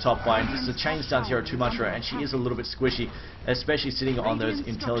cleaned up in the top lane. The chain stuns here are too much for her, and she is a little bit squishy, especially sitting on those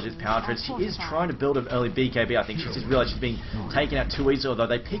intelligence power treads. She is trying to build an early BKB, I think. She's just realised she's being taken out too easily, although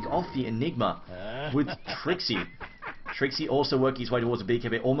they pick off the Enigma with Trixie. Trixie also working his way towards a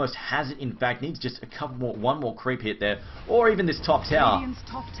BKB, almost has it in fact, needs just a couple more, one more creep hit there, or even this top tower,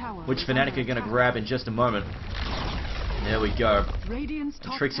 which Fnatic are going to grab in just a moment. There we go. And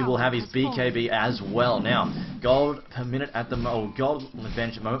Trixie will have his BKB as well. Now, gold per minute at the moment, gold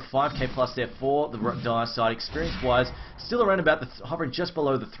advantage at the moment, 5k plus there for the Dire side. Experience-wise, still around about hovering just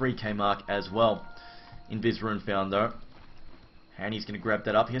below the 3k mark as well. Invis Rune found though. And he's going to grab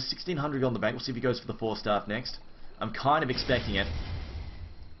that up. He has 1600 on the bank. We'll see if he goes for the 4-staff next. I'm kind of expecting it.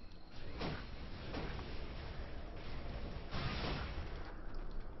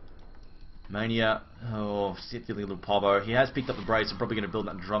 Mania, oh, feeling a little pobo. He has picked up the brace. I'm probably going to build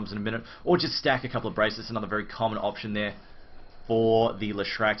that drums in a minute. Or just stack a couple of bracelets. Another very common option there for the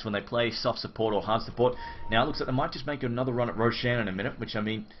Leshracs when they play soft support or hard support. Now it looks like they might just make another run at Roshan in a minute, which I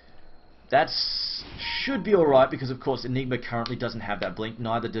mean, that should be alright because of course Enigma currently doesn't have that blink,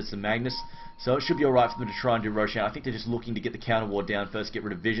 neither does the Magnus. So it should be alright for them to try and do Roshan. I think they're just looking to get the counter ward down first, get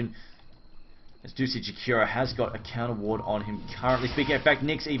rid of Vision. As Ducey Jakira has got a counter ward on him currently speaking. In fact,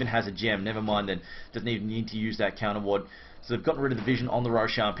 Nyx even has a gem. Never mind then. Doesn't even need to use that counter ward. So they've gotten rid of the Vision on the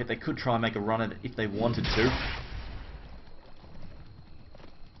Roshan pit. They could try and make a run at it if they wanted to.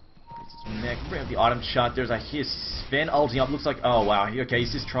 Bring up the item chart. There's I hear Sven ulting up. Looks like, oh wow. Okay,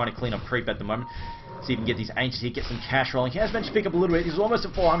 he's just trying to clean up creep at the moment. See if he can get these ancients here, get some cash rolling. He has managed to pick up a little bit. He's almost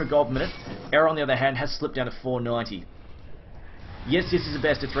at 400 gold per minute. Error on the other hand has slipped down to 490. Yes, this is a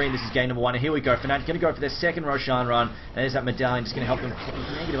best of 3 and this is game number 1. And here we go. Fnatic going to go for their second Roshan run. And there's that medallion just going to help them.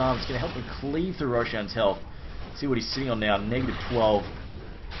 Negative armor. It's going to help them cleave through Roshan's health. See what he's sitting on now. Negative 12.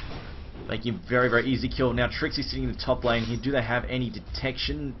 Making him very, very easy kill. Now Trixie's sitting in the top lane here. Do they have any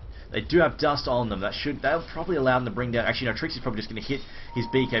detection? They do have dust on them. That'll probably allow them to bring down... Actually, no, Trixie's probably just going to hit his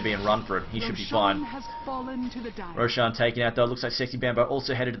BKB and run for it. He should be fine. Roshan taken out, though. Looks like Sexy Bambo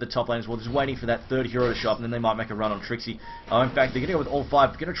also headed to the top lane as well. Just waiting for that third hero to show up, and then they might make a run on Trixie. In fact, they're going to go with all 5.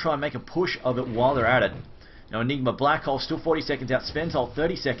 They're going to try and make a push of it while they're at it. Now, Enigma, Black Hole, still 40 seconds out. Sven's ult,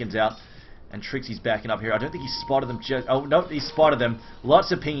 30 seconds out. And Trixie's backing up here. I don't think he spotted them just... Oh, no, he spotted them.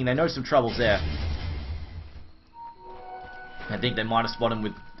 Lots of pinging. They know some trouble's there. I think they might have spotted him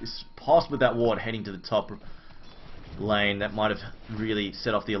with possibly that ward heading to the top lane. That might have really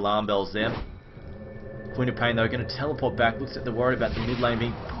set off the alarm bells there. Queen of Pain though going to teleport back. Looks like they're worried about the mid lane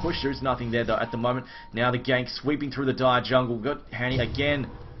being pushed. There's nothing there though at the moment. Now the gank sweeping through the dire jungle. Got Hanny again.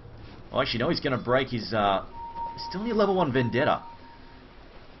 Oh, actually no, he's going to break his still need level 1 Vendetta.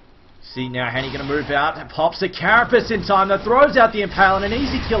 See now Hanny going to move out. Pops a Carapace in time that throws out the Impale and an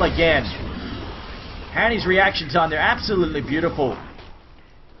easy kill again. Hanny's reaction time there, absolutely beautiful.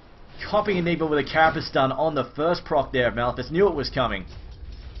 Copying Enigma with a Carapace stun on the first proc there of Malphus. Knew it was coming.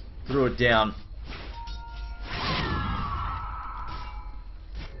 Threw it down.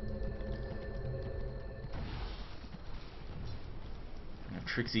 Now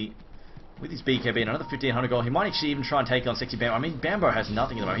Trixie With his BKB and another 1500 gold, he might actually even try and take on Sexy Bambo. I mean, Bambo has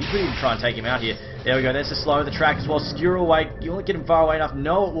nothing at the moment. He could even try and take him out here. There we go. There's the slow, the track as well. Skewer away. You want to get him far away enough?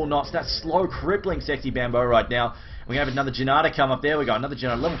 No, it will not. So that's slow, crippling Sexy Bambo right now. We have another Janata come up. There we go. Another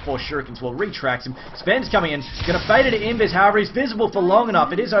Janata. Level 4 Shuriken as well. Retracts him. Sven's coming in. Going to fade it to Invis. However, he's visible for long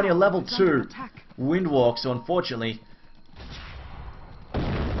enough. It is only a level 2 Windwalk. So unfortunately,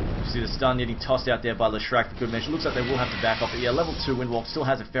 see the stun getting tossed out there by Leshrac for good measure. Looks like they will have to back off. But yeah, level 2 Windwalk still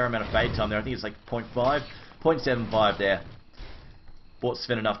has a fair amount of fade time there. I think it's like 0.5, 0.75 there. Bought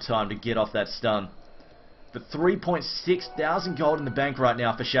Sven enough time to get off that stun. But 3.6 thousand gold in the bank right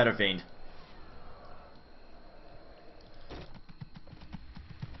now for Shadow Fiend.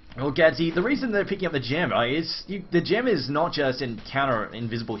 Well, Gadsy, the reason they're picking up the gem is the gem is not just in counter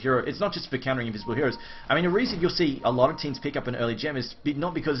invisible hero. It's not just for countering invisible heroes. I mean, the reason you'll see a lot of teams pick up an early gem is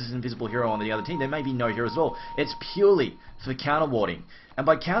not because there's an invisible hero on the other team. There may be no heroes at all. It's purely for counter warding. And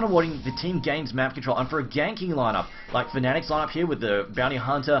by counter warding, the team gains map control. And for a ganking lineup, like Fnatic's lineup here with the Bounty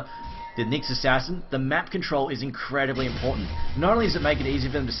Hunter, the Nyx Assassin, the map control is incredibly important. Not only does it make it easy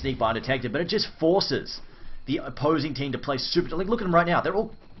for them to sneak by undetected, but it just forces the opposing team to play super... Like, look at them right now. They're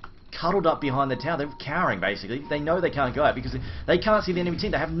all cuddled up behind the tower. They're cowering, basically. They know they can't go out because they can't see the enemy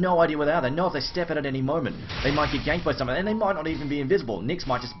team. They have no idea where they are. They know if they step out at any moment, they might get ganked by someone, and they might not even be invisible. Nyx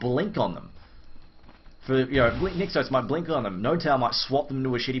might just blink on them. Nyxos might blink on them. No Tail might swap them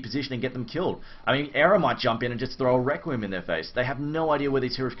into a shitty position and get them killed. I mean, Era might jump in and just throw a Requiem in their face. They have no idea where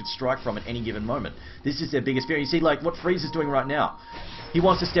these heroes could strike from at any given moment. This is their biggest fear. You see, like, what Freeze is doing right now. He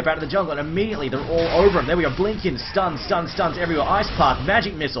wants to step out of the jungle, and immediately they're all over him. There we go, blinking, stuns everywhere. Ice Path,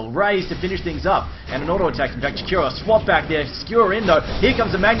 Magic Missile, Raise to finish things up, and an auto attack. In fact, Jakiro, swap back there, skewer in though. Here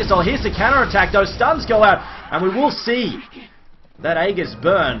comes the Magnesol, here's the counter attack. Those stuns go out, and we will see that Aegis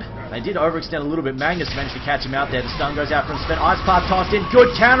burned. They did overextend a little bit. Magnus managed to catch him out there. The stun goes out from Sven. Ice Path tossed in.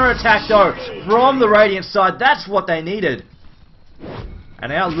 Good counter attack though from the Radiant side. That's what they needed. And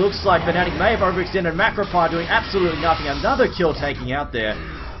now it looks like Fnatic may have overextended. Macropie doing absolutely nothing. Another kill taking out there.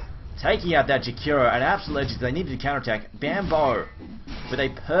 Taking out that Jakiro. And Absolute Legends, they needed to counterattack. Bambo with a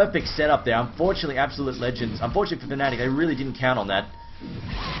perfect setup there. Unfortunately, Absolute Legends, unfortunately for Fnatic, they really didn't count on that.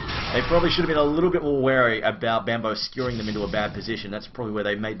 They probably should have been a little bit more wary about Bambo skewering them into a bad position. That's probably where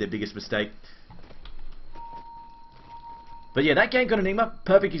they made their biggest mistake. But yeah, that gank on Enigma,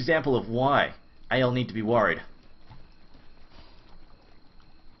 perfect example of why AL need to be worried.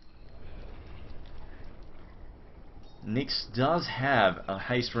 Nyx does have a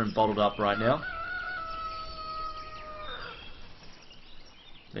haste rune bottled up right now.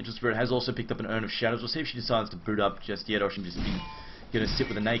 Vengeful Spirit has also picked up an Urn of Shadows. We'll see if she decides to boot up just yet, or she'll just be going to sit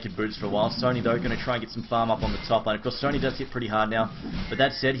with the naked boots for a while. Sony, though, going to try and get some farm up on the top lane. Of course, Sony does hit pretty hard now. But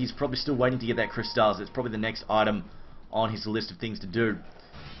that said, he's probably still waiting to get that Crystals. It's probably the next item on his list of things to do.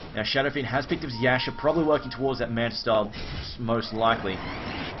 Now, Shadowfiend has picked up his Yasha, probably working towards that Manta style, most likely.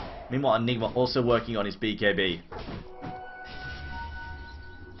 Meanwhile, Enigma also working on his BKB.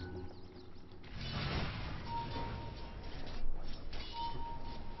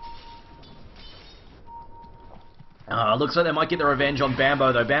 Looks like they might get the revenge on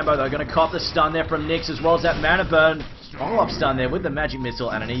Bambo though. Bambo though going to cop the stun there from Nyx as well as that mana burn. Follow-up stun there with the Magic Missile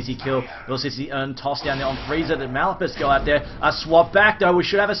and an easy kill. We also see the Urn toss down there on Freezer. The Malphus go out there. A swap back though. We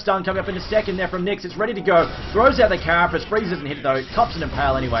should have a stun coming up in a second there from Nyx. It's ready to go. Throws out the Carapace. Freezer doesn't hit it though. Cops an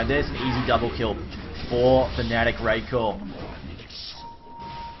Impale anyway. There's an easy double kill for Fnatic Raid Call.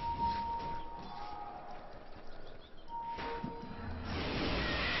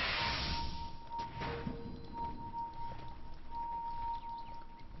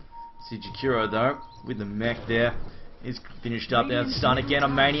 Jakiro though, with the mech there, is finished up there. Stun again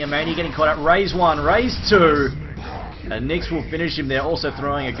on Mania. Mania getting caught up. Raise 1, raise 2. And Nyx will finish him there, also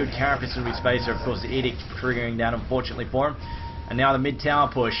throwing a good Carapace into his face. Of course, the Edict triggering down, unfortunately for him. And now the mid-tower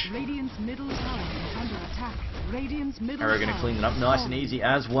push. Radiant's middle tower is under attack. Radiant's middle Arrow going to clean it up nice and easy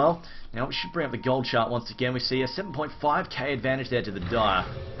as well. Now we should bring up the gold chart once again. We see a 7.5k advantage there to the Dire.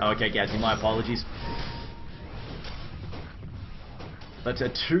 Oh, okay, Gadsy, my apologies. But a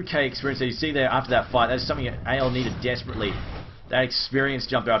 2k experience that you see there after that fight, that's something that AL needed desperately. That experience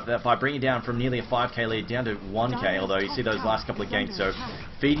jump after that fight, bringing it down from nearly a 5k lead down to 1k, although you see those last couple of games, so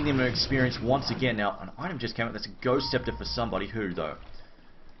feeding them an experience once again. Now, an item just came out that's a Ghost Scepter for somebody. Who, though?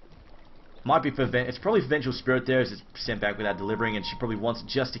 Might be for it's probably for Vengeful Spirit there, as it's sent back without delivering, and she probably wants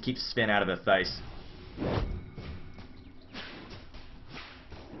just to keep Sven out of her face.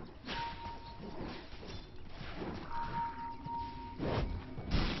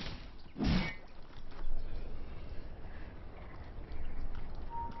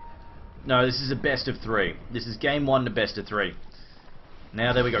 No, this is a best of 3. This is game 1 to best of 3.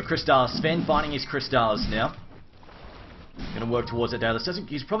 Now, there we go. Crystallis. Sven finding his Crystallis now. Going to work towards that Daedalus.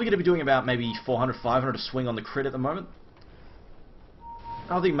 He's probably going to be doing about maybe 400, 500 to swing on the crit at the moment.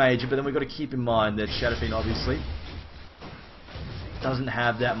 Nothing major, but then we've got to keep in mind that Shadowfiend obviously doesn't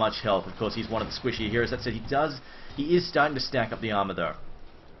have that much health. Of course, he's one of the squishier heroes. That said, he is starting to stack up the armor though.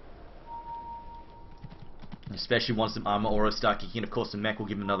 Especially once some armor auras start kicking in. Of course, the mech will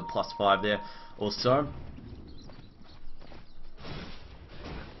give him another +5 there also.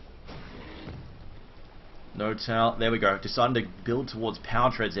 No towel. There we go. Deciding to build towards power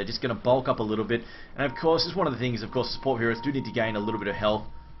treads there. Just going to bulk up a little bit. And of course, it's one of the things, of course, support heroes do need to gain a little bit of health.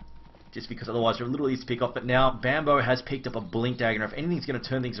 Just because otherwise they're a little easy to pick off. But now, Bambo has picked up a Blink Dagger. If anything's going to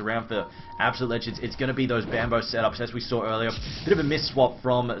turn things around for Absolute Legends, it's going to be those Bambo setups, as we saw earlier. Bit of a miss swap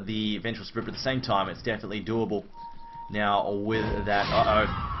from the Vengeful Spirit, but at the same time, it's definitely doable. Now, with that,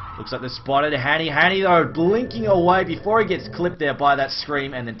 looks like they spotted Hanny. Hanny, though, blinking away before he gets clipped there by that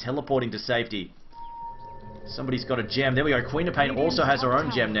Scream and then teleporting to safety. Somebody's got a gem. There we go. Queen of Pain also has her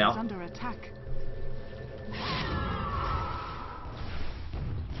own gem now. Under attack.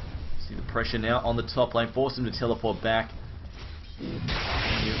 See the pressure now on the top lane. Force him to teleport back.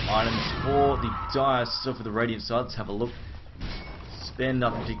 New items for the Dire. So for the Radiant side, let's have a look. Spend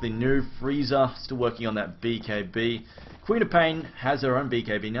nothing particularly new. Freezer still working on that BKB. Queen of Pain has her own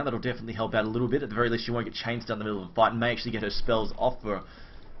BKB now. That'll definitely help out a little bit. At the very least, she won't get chained down in the middle of the fight and may actually get her spells off for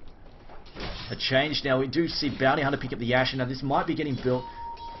a change. Now we do see Bounty Hunter pick up the Ashen. Now this might be getting built.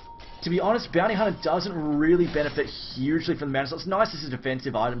 To be honest, Bounty Hunter doesn't really benefit hugely from the mana. So it's nice as a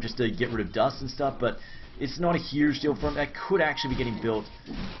defensive item just to get rid of dust and stuff, but it's not a huge deal for him. That could actually be getting built.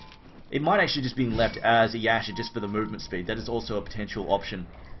 It might actually just be left as a Yasha just for the movement speed. That is also a potential option.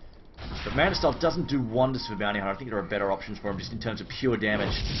 But Mana Style doesn't do wonders for Bounty Hunter. I think there are better options for him just in terms of pure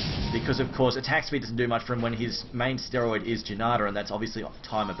damage. Because of course attack speed doesn't do much for him when his main steroid is Janata, and that's obviously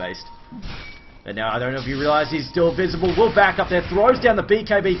timer based. But now I don't know if you realise he's still visible. Will back up there, throws down the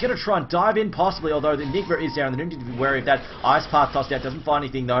BKB, gonna try and dive in possibly, although the Enigma is there and they need to be wary of that. Ice Path tossed out, doesn't find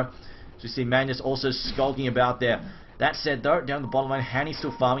anything though. So you see Magnus also skulking about there. That said though, down the bottom lane, Hanny's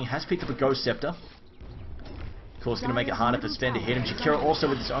still farming, has picked up a Ghost Scepter. Of course, going to make it harder for Sven to hit him. Jakiro also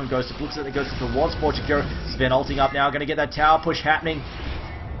with his own Ghost. It looks like it goes towards for Jakiro. Sven ulting up now, going to get that tower push happening.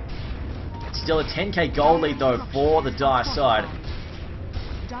 Still a 10k gold lead though for the Dire side.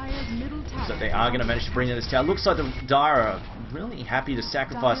 So they are going to manage to bring in this tower. Looks like the Dire are really happy to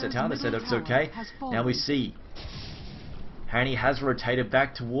sacrifice that tower. They said it's okay. Now we see Hanny has rotated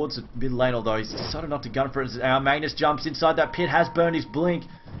back towards the mid lane, although he's decided not to gun for it. Magnus jumps inside that pit, has burned his blink.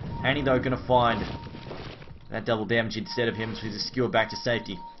 Hanny though going to find that double damage instead of him, so he's secured back to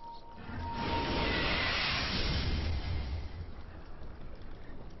safety.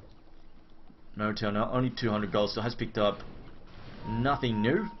 No turn, only 200 gold, still has picked up nothing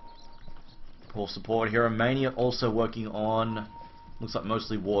new. Poor support here. Mania also working on, looks like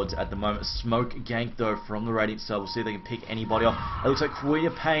mostly wards at the moment. Smoke gank though from the Radiant side. We'll see if they can pick anybody off. It looks like Queen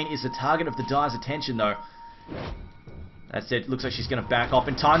of Pain is the target of the Dire's attention though. That's it. Looks like she's going to back off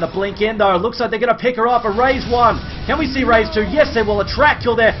in time. The blink in though. Looks like they're going to pick her up. A Raise 1. Can we see Raise 2? Yes, they will. A track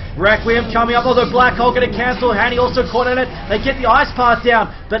kill there. Requiem coming up. Although Black Hole going to cancel. Hanny also caught in it. They get the Ice Path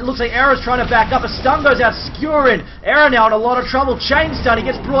down. But it looks like Era's trying to back up. A stun goes out. Skewer in. Era now in a lot of trouble. Chain stun. He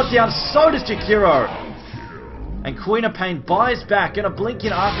gets brought down. So does Jakiro. And Queen of Pain buys back. Going to blink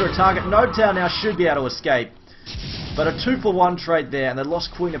in after a target. No Town now should be able to escape. But a 2-for-1 trade there. And they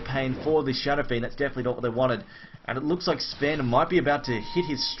lost Queen of Pain for the Shadow Fiend. That's definitely not what they wanted. And it looks like Sven might be about to hit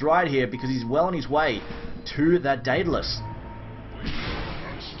his stride here because he's well on his way to that Daedalus.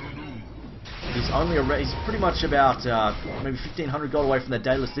 He's pretty much about maybe 1,500 gold away from the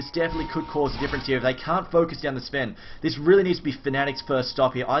Daedalus. This definitely could cause a difference here if they can't focus down the Sven. This really needs to be Fnatic's first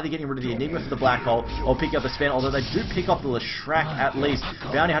stop here, either getting rid of the Enigma for the Black Hole or pick up the Sven, although they do pick up the Leshrac at least.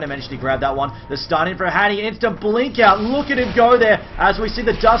 Bounty Hunter managed to grab that one. The stun in for Hanny, instant blink out. Look at him go there as we see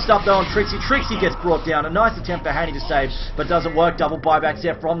the dust up though on Trixie. Trixie gets brought down. A nice attempt for Hanny to save, but doesn't work. Double buybacks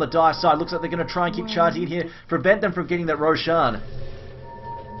there from the Dire side. Looks like they're going to try and keep charging in here, prevent them from getting that Roshan.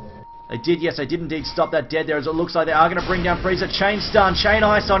 They did, yes, they did indeed stop that dead there, as it looks like they are going to bring down Freezer. Chain stun, chain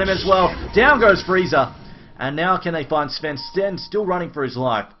ice on him as well. Down goes Freezer. And now can they find Sven? Sven still running for his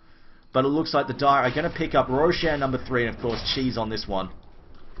life. But it looks like the Dire are going to pick up Roshan number 3, and of course Cheese on this one.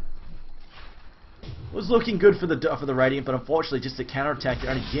 It was looking good for the Radiant, but unfortunately just the counterattack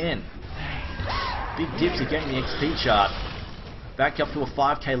there. And again, big dips again in the XP chart. Back up to a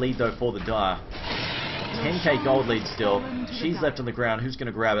 5k lead though for the Dire. 10k gold lead still. Cheese left on the ground. Who's going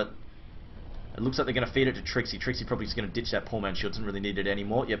to grab it? It looks like they're going to feed it to Trixie. Trixie probably is going to ditch that poor man shield. Doesn't really need it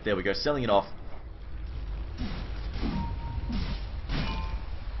anymore. Yep, there we go. Selling it off.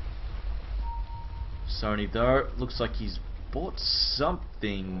 Sony though. Looks like he's bought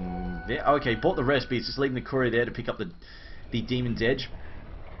something there. Okay, bought the rest, but he's just leaving the courier there to pick up the Demon's Edge.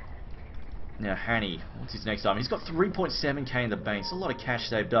 Now Hanny, what's his next item? He's got 3.7k in the bank. It's a lot of cash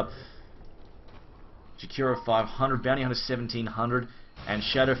saved up. Jakiro 500, Bounty Hunter 1700, and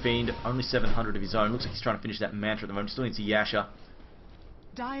Shadow Fiend only 700 of his own. Looks like he's trying to finish that mantra at the moment. Still needs a Yasha.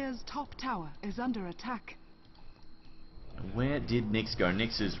 Dire's top tower is under attack. Where did Nyx go?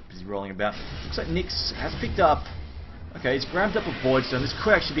 Nyx is busy rolling about. Looks like Nyx has picked up. Okay, he's grabbed up a Voidstone. This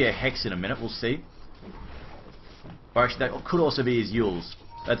could actually be a Hex in a minute. We'll see. Or actually, that could also be his Yules.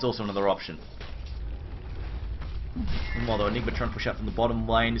 That's also another option. Meanwhile, though, Enigma trying to push up from the bottom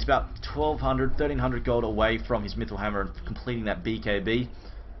lane. It's about 1200, 1300 gold away from his Mythal Hammer and completing that BKB.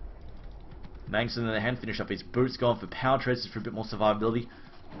 Magnus, on the other hand, finish up his boots, going for power traces for a bit more survivability.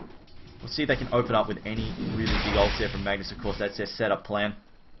 We'll see if they can open up with any really big ults there from Magnus. Of course, that's their setup plan.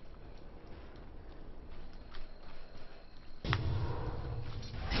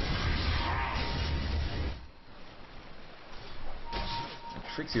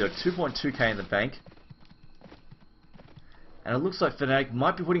 Trixie though, 2.2k in the bank. And it looks like Fnatic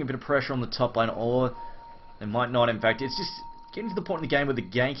might be putting a bit of pressure on the top lane, or they might not. In fact, it's just getting to the point in the game where the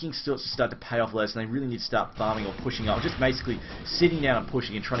ganking starts to start to pay off less, and they really need to start farming or pushing up. Just basically sitting down and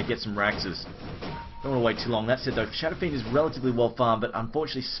pushing and trying to get some Raxes. Don't want to wait too long. That said though, Shadow Fiend is relatively well farmed, but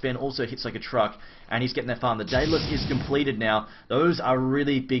unfortunately Sven also hits like a truck, and he's getting that farm. The Daedalus is completed now. Those are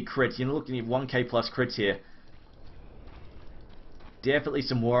really big crits. You're looking at 1k plus crits here. Definitely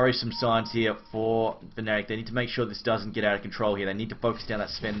some worrisome signs here for Fnatic. They need to make sure this doesn't get out of control here. They need to focus down that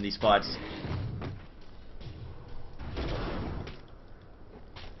Sven in these fights.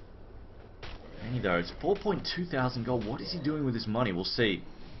 Any though, it's 4.2 thousand gold. What is he doing with his money? We'll see.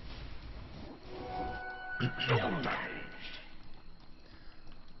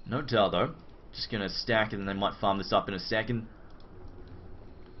 No tell though. Just gonna stack it and they might farm this up in a second.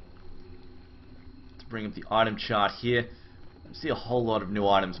 Let's bring up the item chart here. See a whole lot of new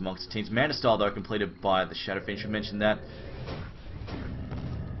items amongst the teams. Mana Style though completed by the Shadow Fiend. Should mention that.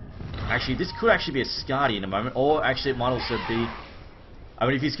 Actually, this could actually be a Skadi in a moment, or actually it might also be. I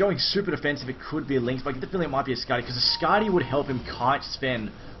mean, if he's going super defensive, it could be a Lynx, but I get the feeling it might be a Skadi because a Skadi would help him kite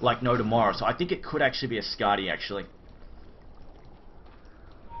Sven like no tomorrow. So I think it could actually be a Skadi actually.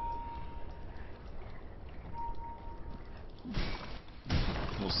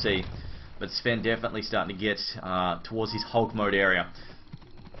 We'll see. But Sven definitely starting to get towards his Hulk mode area.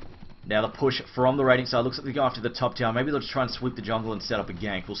 Now the push from the rating side looks like they go after the top tower. Maybe they'll just try and sweep the jungle and set up a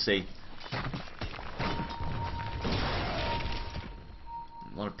gank. We'll see.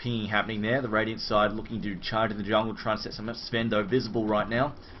 A lot of pinging happening there. The Radiant side looking to charge in the jungle, try and set some up. Sven though visible right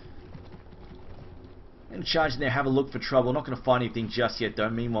now. And charge in there, have a look for trouble. Not going to find anything just yet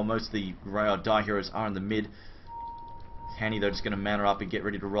though. Meanwhile, most of the Die heroes are in the mid. Handy though, just going to mana up and get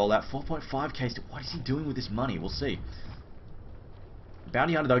ready to roll out. 4.5k. What is he doing with this money? We'll see.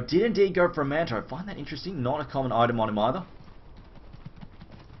 Bounty Hunter though did indeed go for a Manto. I find that interesting. Not a common item on him either.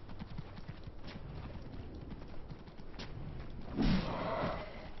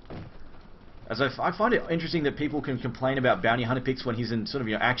 As I find it interesting that people can complain about Bounty Hunter picks when he's in sort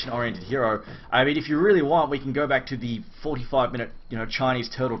of action-oriented hero. I mean, if you really want, we can go back to the 45-minute Chinese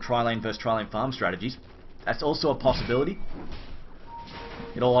turtle tri-lane versus tri-lane farm strategies. That's also a possibility.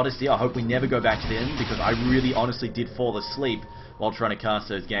 In all honesty, I hope we never go back to them because I really honestly did fall asleep while trying to cast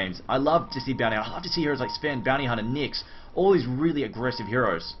those games. I love to see Bounty Hunter. I love to see heroes like Sven, Bounty Hunter, Nyx, all these really aggressive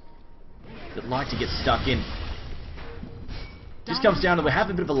heroes that like to get stuck in. Just comes down to we have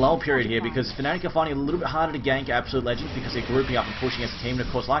a bit of a lull period here because Fnatic are finding it a little bit harder to gank Absolute Legends because they're grouping up and pushing as a team. And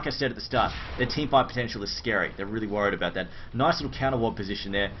of course, like I said at the start, their team fight potential is scary. They're really worried about that. Nice little counter ward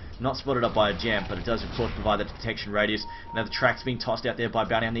position there. Not spotted up by a gem, but it does of course provide that detection radius. Now the track's being tossed out there by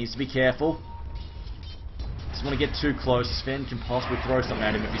Bounty Hunter. Needs to be careful. Doesn't want to get too close. Sven can possibly throw something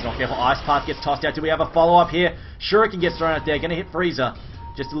at him if he's not careful. Ice Path gets tossed out. Do we have a follow-up here? Shuriken gets thrown out there. Going to hit Freezer.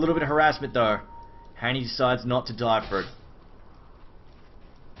 Just a little bit of harassment though. Haney decides not to die for it.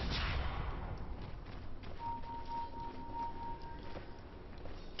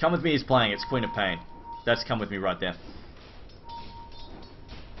 Come With Me is playing, it's Queen of Pain. That's Come With Me right there.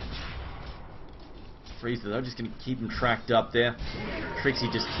 Freezer though, just going to keep him tracked up there. Trixie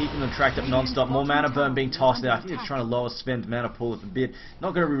just keeping them tracked up non-stop. More mana burn being tossed out. I think they're trying to lower Sven's mana pool a bit.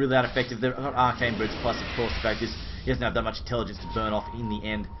 Not going to be really that effective. They've got Arcane Boots, plus of course the fact is he doesn't have that much intelligence to burn off in the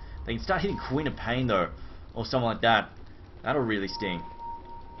end. They can start hitting Queen of Pain though, or something like that. That'll really sting.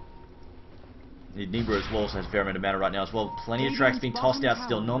 Nibra as well also has a fair amount of mana right now as well. Plenty of tracks being tossed out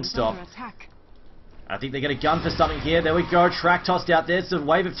still non-stop. I think they're going to gun for something here. There we go. Track tossed out. There's the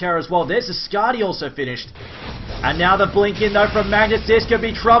Wave of Terror as well. There's the Skadi also finished. And now the blink in though from Magnus. This could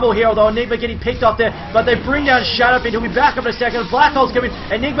be trouble here, although Enigma getting picked off there. But they bring down Shadowfiend, who'll be back up in a second. Black Hole's coming.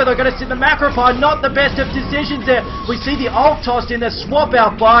 Enigma, they're going to sit in the Macropie. Not the best of decisions there. We see the ult tossed in there. Swap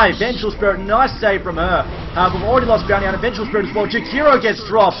out by Vengeful Spirit. Nice save from her. We've already lost Bounty on Vengeful Spirit as well. Jakiro gets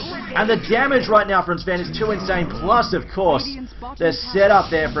dropped. And the damage right now from Sven is too insane. Plus, of course, the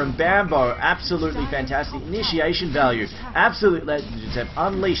setup there from Bambo. Absolutely fantastic. Initiation value. Absolute legends have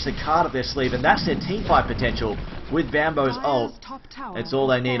unleashed the card up their sleeve. And that's their teamfight potential with Bambo's ult. It's all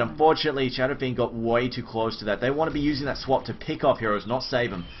they need. Unfortunately, Shadowfiend got way too close to that. They want to be using that swap to pick off heroes, not save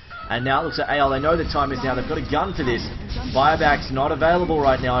them. And now it looks like AL. They know the time is now. They've got a gun for this. Buyback's not available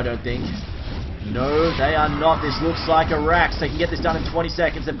right now, I don't think. No, they are not. This looks like a Rax. They can get this done in 20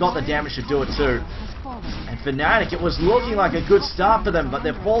 seconds. They've got the damage to do it too. And Fnatic, it was looking like a good start for them, but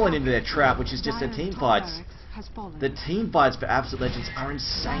they've fallen into their trap, which is just their team fights. The team fights for Absolute Legends are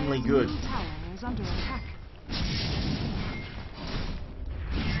insanely good.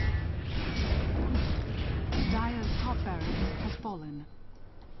 Dire's top barracks has fallen.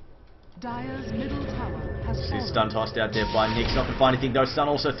 Dire's middle tower has fallen. Stun tossed out there by Nick's not going to find anything though. Stun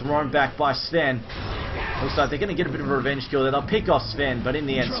also thrown back by Sven. Looks like they're going to get a bit of a revenge kill there. They'll pick off Sven, but in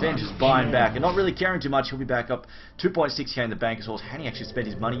the end, Sven just buying back and not really caring too much. He'll be back up 2.6k in the bank as well. Has Hanny actually spent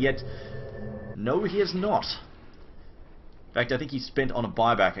his money yet? No, he has not. In fact, I think he spent on a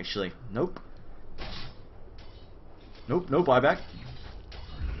buyback actually. Nope. Nope, no buyback.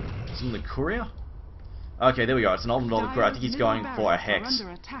 It's in the courier? Okay, there we go. It's an ultimate on the courier. I think he's going for a Hex.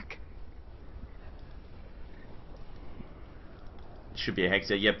 Should be a Hex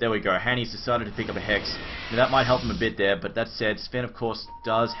there. Yep, there we go. Hanny's decided to pick up a Hex. Now, that might help him a bit there, but that said, Sven, of course,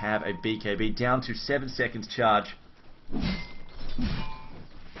 does have a BKB down to 7 seconds charge.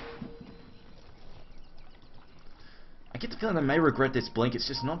 I get the feeling they may regret this blink. It's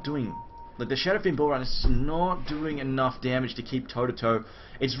just not doing... Like, the Shadowfiend bull run is just not doing enough damage to keep toe-to-toe.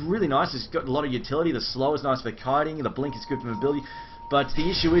 It's really nice. It's got a lot of utility. The slow is nice for kiting. The blink is good for mobility. But the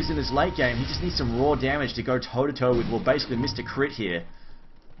issue is, in this late game, he just needs some raw damage to go toe-to-toe with, well, basically Mr. Crit here.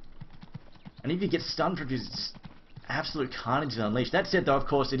 And if you get stunned from his just absolute carnage to unleash. That said, though, of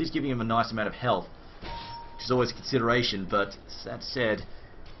course, it is giving him a nice amount of health, which is always a consideration. But that said,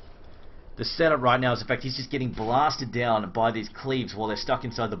 the setup right now is the fact he's just getting blasted down by these cleaves while they're stuck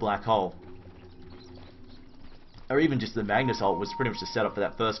inside the black hole. Or even just the Magnus ult was pretty much the setup for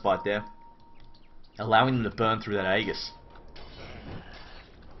that first fight there, allowing them to burn through that Aegis.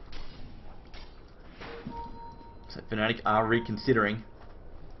 So Fnatic are reconsidering.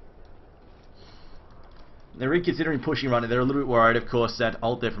 They're reconsidering pushing right now. They're a little bit worried, of course, that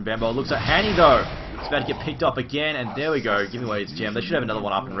ult there from Bambo. It looks like Hanny, though, it's about to get picked up again, and there we go, giving away his gem. They should have another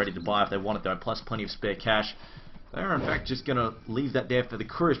one up and ready to buy if they want it, though, plus plenty of spare cash. They're, in fact, just going to leave that there for the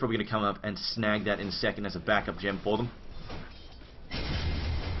courier's probably going to come up and snag that in a second as a backup gem for them.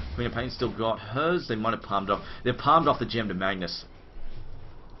 Queen of Pain still got hers. They might have palmed off. They've palmed off the gem to Magnus.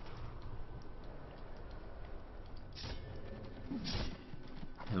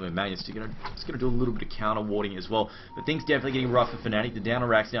 And then Magnus is going to do a little bit of counter warding as well. But things definitely getting rough for Fnatic. The down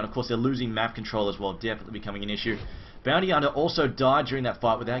racks down. Of course, they're losing map control as well. Definitely becoming an issue. Bounty Hunter also died during that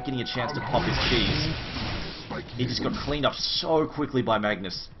fight without getting a chance to pop his keys. He just got cleaned up so quickly by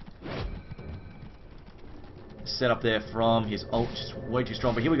Magnus. Set up there from his ult, just way too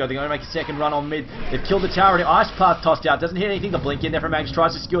strong. But here we go, they're going to make a second run on mid. They've killed the tower, the Ice Path tossed out. Doesn't hit anything, the blink in there from Magnus.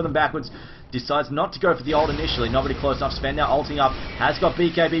 Tries to skewer them backwards. Decides not to go for the ult initially. Nobody close enough. Sven now ulting up. Has got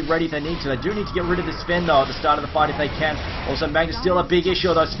BKB ready if they need to. They do need to get rid of this Sven though at the start of the fight if they can. Also Magnus still a big issue,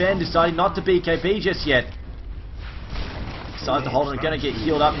 although Sven deciding not to BKB just yet. Decides to hold it and going to get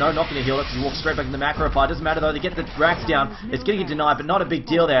healed up. No, not going to heal it because he walks straight back in the macro fight. Doesn't matter though, they get the racks down. It's going to get denied, but not a big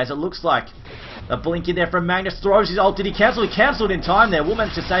deal there as it looks like a blink in there from Magnus. Throws his ult. Did he cancel? He cancelled in time there. Will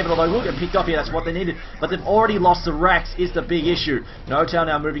manage to save it, although he will get picked off here. That's what they needed. But they've already lost the racks is the big issue. No-Tail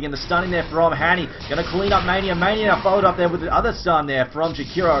now moving in. The stun in there from Hanny. Going to clean up Mania. Mania now followed up there with the other stun there from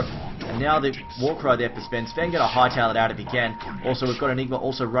Jakiro. And now the Warcry there for Sven. Sven going to hightail it out if he can. Also, we've got Enigma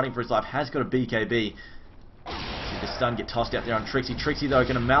also running for his life. Has got a BKB. The stun get tossed out there on Trixie. Trixie though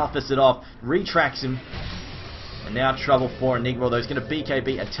going to Malefice it off. Retracts him. And now trouble for Enigma, though he's going to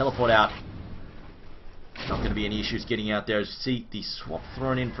BKB and teleport out. Not going to be any issues getting out there. As you see the swap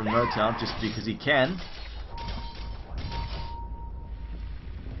thrown in from No-Tail just because he can.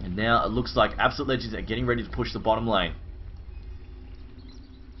 And now it looks like Absolute Legends are getting ready to push the bottom lane.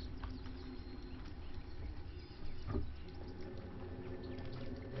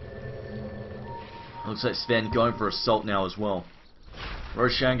 Looks like Sven going for assault now as well.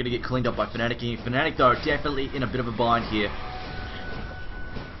 Roshan going to get cleaned up by Fnatic. Fnatic, though, definitely in a bit of a bind here.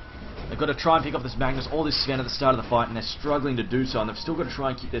 They've got to try and pick up this Magnus or this Sven at the start of the fight, and they're struggling to do so, and they've still got to try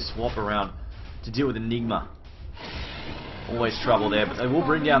and keep their swap around to deal with Enigma. Always trouble there, but they will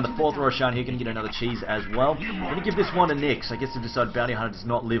bring down the 4th Roshan here, going to get another cheese as well. I'm going to give this one to Nyx. I guess they've decided Bounty Hunter does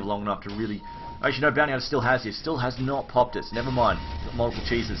not live long enough to really... Actually, no, Bounty Hunter still has this. Still has not popped it, so never mind. Got multiple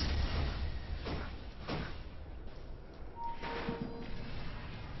cheeses.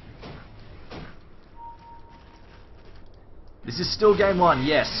 This is still game 1,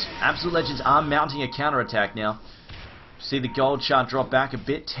 yes. Absolute Legends are mounting a counter-attack now. See the gold chart drop back a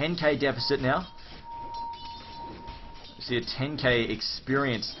bit. 10k deficit now. See a 10k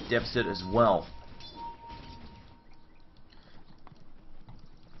experience deficit as well.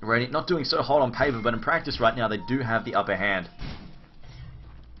 Radiant not doing so hot on paper, but in practice right now they do have the upper hand.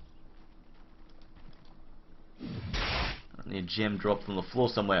 Only a gem dropped from the floor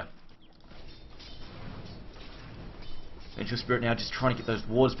somewhere. Vengeful Spirit now just trying to get those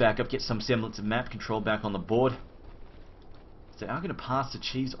wards back up, get some semblance of map control back on the board. So they are going to pass the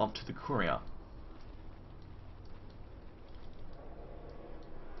cheese off to the courier.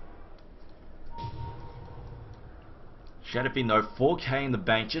 Shadowfiend though, 4k in the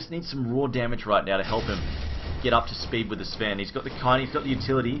bank, just needs some raw damage right now to help him get up to speed with the Sven. He's got the kind, he's got the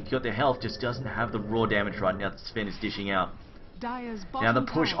utility, he's got the health, just doesn't have the raw damage right now that Sven is dishing out. Now the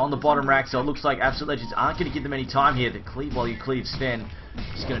push on the bottom rack, so it looks like Absolute Legends aren't going to give them any time here. The cleave while you cleave Sven,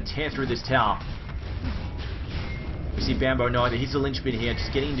 just going to tear through this tower. We see Bambo knowing that he's the linchpin here,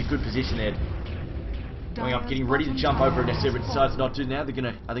 just getting into good position there. Going up, getting ready to jump over it, but decides not to. Now are they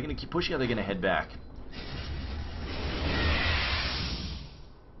going to keep pushing or are they going to head back?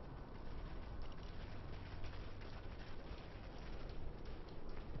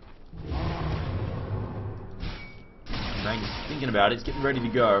 He's thinking about it, he's getting ready to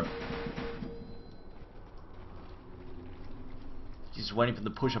go. Just waiting for the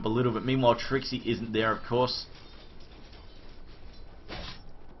push up a little bit. Meanwhile, Trixie isn't there, of course.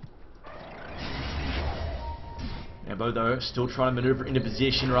 Bambo, though, still trying to maneuver into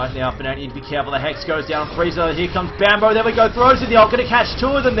position right now. Fnatic need to be careful. The Hex goes down. Freezer, here comes Bambo. There we go. Throws in the ult. Going to catch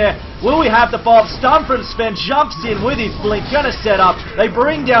 2 of them there. Will we have the follow-up? Stun from Sven. Jumps in with his blink. Going to set up. They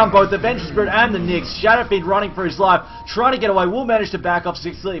bring down both the Vengeful Spirit and the Nyx. Shadowfiend running for his life. Trying to get away. Will manage to back off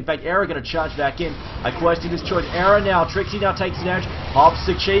 6-3. In fact, Era going to charge back in. I question his choice. Era now. Trixie now takes damage. Hops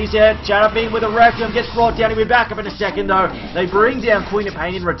the cheese there. Shadowfiend with a Requiem. Gets brought down. He'll be back up in a second, though. They bring down Queen of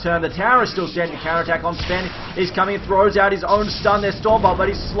Pain in return. The tower is still standing. Counterattack on Sven. He's coming and throws out his own stun there, Stormbolt, but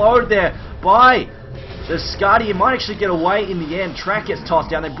he's slowed there by the Skadi. He might actually get away in the end. Track gets tossed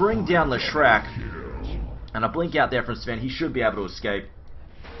down. They bring down Leshrac. And a blink out there from Sven. He should be able to escape.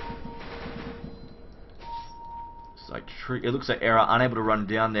 It looks like Era unable to run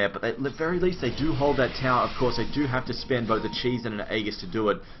down there, but at the very least they do hold that tower. Of course, they do have to spend both the cheese and an Aegis to do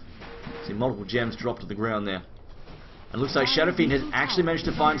it. See multiple gems drop to the ground there. And it looks like Shadowfiend has actually managed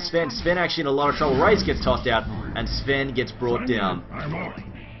to find Sven. Sven actually in a lot of trouble. Raze gets tossed out, and Sven gets brought down.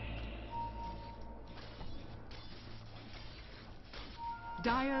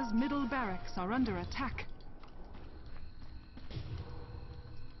 Dire's middle barracks are under attack.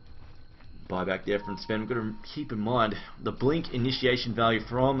 Buyback there from Sven. We've got to keep in mind the blink initiation value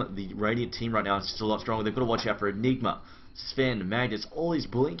from the Radiant team right now is just a lot stronger. They've got to watch out for Enigma, Sven, Magnus. All these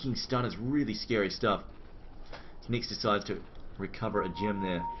blinking stun is really scary stuff. Nyx decides to recover a gem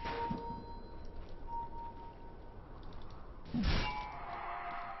there.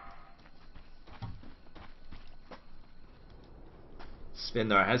 Sven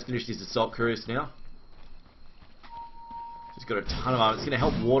though has finished his assault couriers now. He's got a ton of armor. It's going to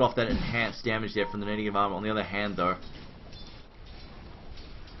help ward off that enhanced damage there from the negative armor. On the other hand though,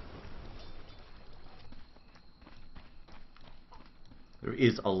 there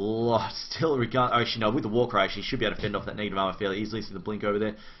is a lot still. Actually, no, with the Warcry, actually, he should be able to fend off that negative armor fairly easily. See the blink over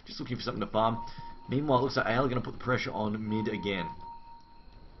there. Just looking for something to farm. Meanwhile, it looks like AL are going to put the pressure on mid again.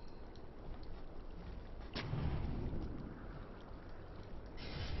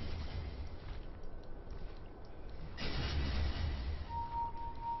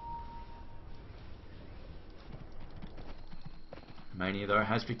 Mania, though,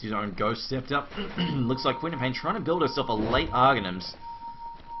 has picked his own Ghost, stepped up. Looks like Queen of Pain trying to build herself a late Argonams.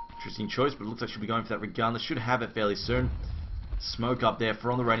 Interesting choice, but it looks like she'll be going for that regardless. Should have it fairly soon. Smoke up there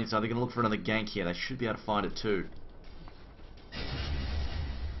for on the Radiant side. They're going to look for another gank here. They should be able to find it too.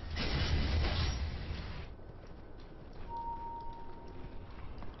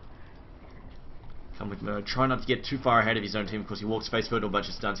 Come with Murd. Try not to get too far ahead of his own team because he walks face forward to a bunch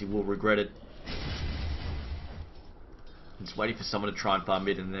of stunts. He will regret it. He's waiting for someone to try and farm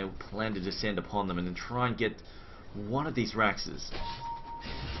mid, and they'll plan to descend upon them and then try and get one of these Raxes.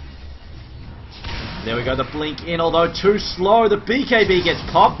 There we go, the blink in, although too slow. The BKB gets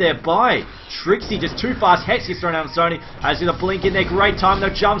popped there by Trixie, just too fast. Hex gets thrown out on Sony. As with a blink in there, great time though,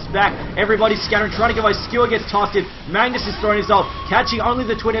 jumps back. Everybody's scattering, trying to get away. Skewer gets tossed in. Magnus is throwing his ult, catching only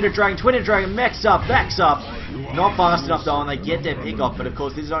the twin-headed dragon. Twin-headed dragon mechs up, backs up. Not fast enough though, and they get their pick off. But of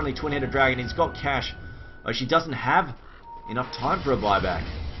course, this is only twin-headed dragon. He's got cash. Oh, she doesn't have enough time for a buyback.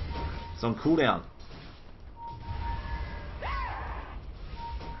 It's on cooldown.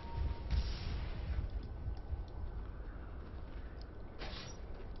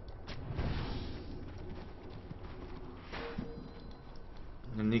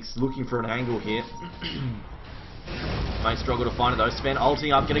 And Nick's looking for an angle here. May struggle to find it though. Sven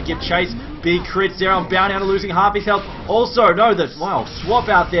ulting up, gonna give chase. Big crits there on Bounty Hunter, losing half his health. Also, no, wow, swap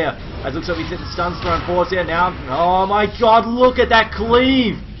out there. As it looks like he's hitting stuns thrown forwards there now. Oh my god, look at that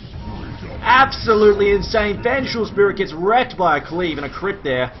cleave! Absolutely insane. Vengeful Spirit gets wrecked by a cleave and a crit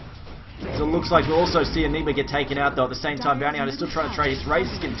there. So it looks like we'll also see Enigma get taken out though. At the same time, Bounty Hunter is still trying to trade his race.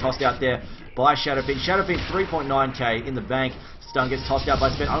 He's getting tossed out there by Shadowfiend. Shadowfiend 3.9k in the bank. Stun gets tossed out by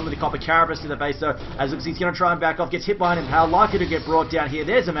Sven. Only the copper Carapace in the base though. As looks he's going to try and back off. Gets hit by an Impale. Likely to get brought down here.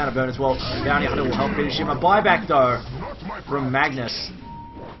 There's a mana burn as well. Bounty Hunter will help finish him. A buyback though from Magnus.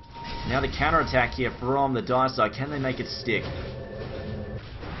 Now the counter attack here from the Dire side. Can they make it stick?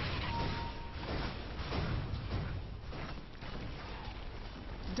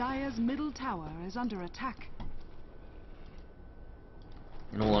 Dire's middle tower is under attack.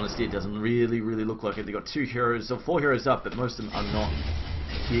 In all honesty, it doesn't really look like it. They've got 2 heroes, or 4 heroes up, but most of them are not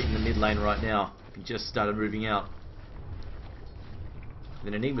here in the mid lane right now. He just started moving out.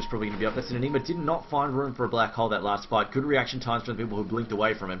 Then Enigma's probably going to be up. That's an Enigma. Did not find room for a black hole that last fight. Good reaction times from the people who blinked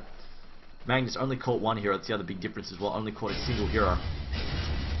away from him. Magnus only caught 1 hero. That's the other big difference as well. Only caught a single hero.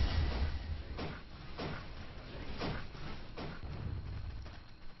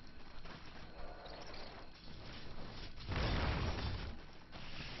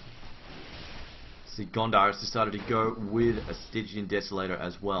 See, Gondar has decided to go with a Stygian Desolator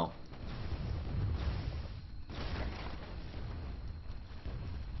as well.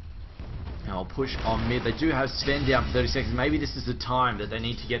 Now I'll push on mid. They do have Sven down for 30 seconds. Maybe this is the time that they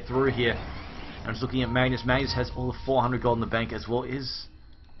need to get through here. I'm just looking at Magnus. Magnus has all of 400 gold in the bank as well. Is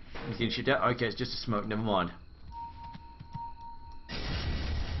he getting shit out? Okay, it's just a smoke. Never mind.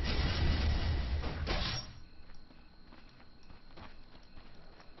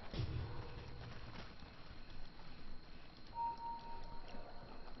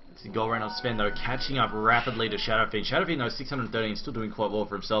 Go around on Sven though, catching up rapidly to Shadowfiend. Shadowfiend though, 613, still doing quite well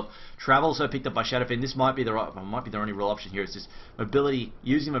for himself. Travel also picked up by Shadowfiend. This might be the only real option here. It's just mobility,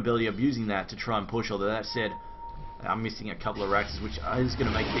 using mobility, abusing that to try and push. Although that said, I'm missing a couple of Raxes, which is going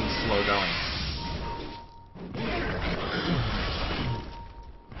to make things slow going.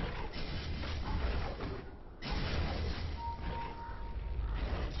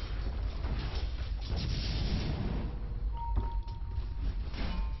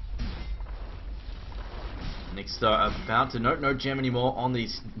 Nick's about to no gem anymore on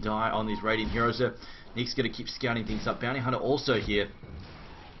these Radiant heroes. So Nick's going to keep scouting things up. Bounty Hunter also here.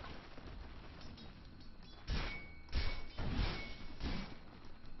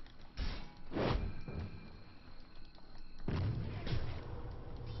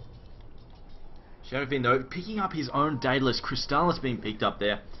 Shadowfiend though picking up his own Daedalus. Crystallis being picked up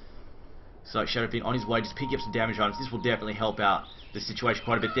there. So Shadowfiend on his way, just picking up some damage items. This will definitely help out the situation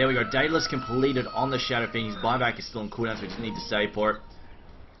quite a bit. There we go. Daedalus completed on the Shadowfiend. His buyback is still on cooldown, so we just need to save for it.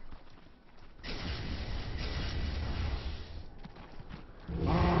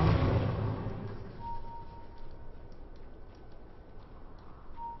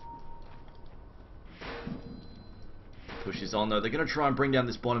 Pushes on though. They're going to try and bring down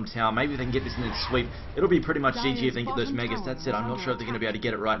this bottom tower. Maybe they can get this in the sweep. It'll be pretty much GG if they can get those megas. That's it. I'm not sure if they're going to be able to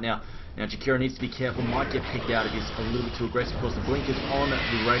get it right now. Now Jakira needs to be careful. Might get picked out if he's a little bit too aggressive. Of course, the blinkers on the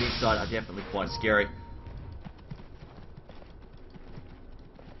Radiant side are definitely quite scary.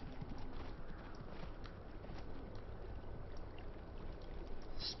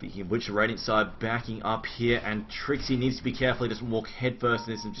 Speaking of which, the Radiant side backing up here, and Trixie needs to be careful. He doesn't walk head first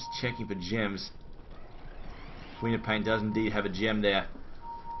in this. I'm just checking for gems. Queen of Pain does indeed have a gem there.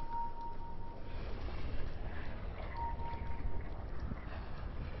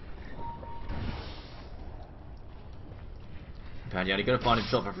 Pandiani going to find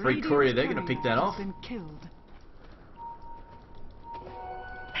himself a free courier. They're going to pick that off.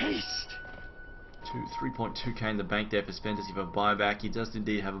 Haste. 3.2k in the bank there for Sven. Does he have a buyback? He does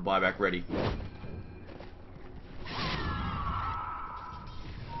indeed have a buyback ready.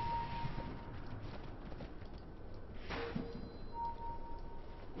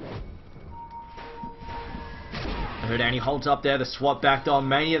 Herdani holds up there, the swap backed on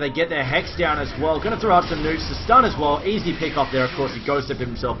Mania, they get their Hex down as well. Gonna throw out some nukes to stun as well. Easy pick off there, of course, he goes to pick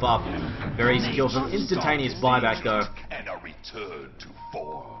himself up. Very easy kill from instantaneous buyback though. And a return to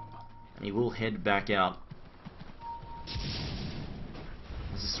form. And he will head back out.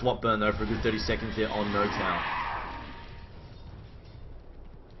 There's a swap burn though for a good 30 seconds there on No Town.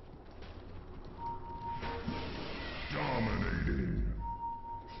 Dominating.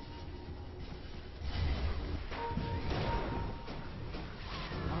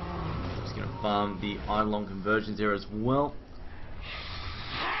 Just going to farm the Eidolon conversions there as well.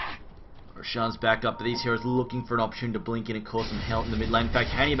 Roshan's back up, but these heroes looking for an opportunity to blink in and cause some hell in the mid lane. In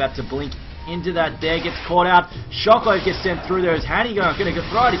fact, Hani about to blink into that there, gets caught out. Shockwave gets sent through there as Hani going to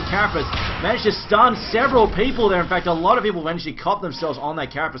throw out his Carapace. Managed to stun several people there. In fact, a lot of people managed to cop themselves on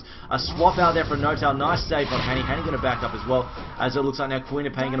that Carapace. A swap out there for No-Tail. Nice save on Hani. Hani going to back up as well, as it looks like now Queen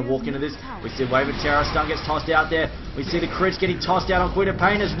of Pain going to walk into this. We see Wave of Terror, stun gets tossed out there. We see the crits getting tossed out on Queen of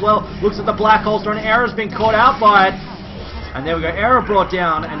Pain as well. Looks at the Black Hole Store, and Arrow's been caught out by it. And there we go, Arrow brought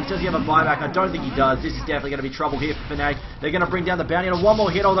down, and does he have a buyback? I don't think he does. This is definitely going to be trouble here for Fnatic. They're going to bring down the bounty on one more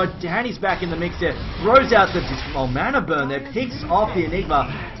hit, although Danny's back in the mix there. Throws out the mana burn there, picks off the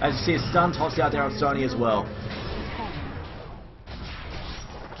Enigma, as you see a stun tossed out there on Sony as well.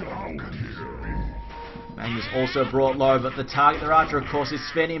 Magnus also brought low, but the target they're after, of course, is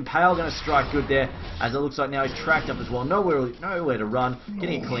Sven. Impale going to strike good there, as it looks like now he's tracked up as well. Nowhere to run,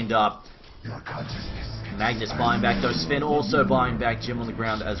 getting it cleaned up. Magnus buying back though, Sven also buying back, Jim on the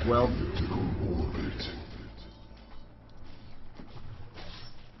ground as well.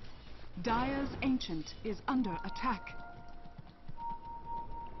 Dire's Ancient is under attack.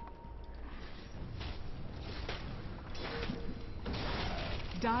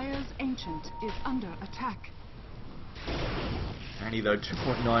 Dire's Ancient is under attack. Annie though,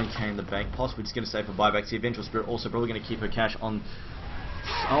 2.9k in the bank, possibly just going to save for buybacks. The Eventual Spirit also probably going to keep her cash on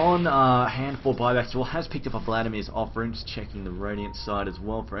hand for buybacks. Well, has picked up a Vladimir's offerings, checking the Radiant side as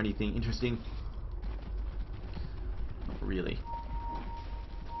well for anything interesting. Not really.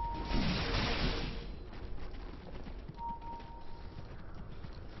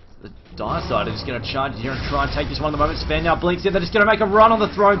 The Dire side are just going to charge here and try and take this one at the moment. Sven now blinks in. They're just going to make a run on the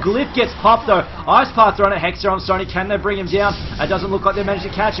throne. Glyph gets popped though. Ice Path thrown at Hexer on Sony. Can they bring him down? It doesn't look like they managed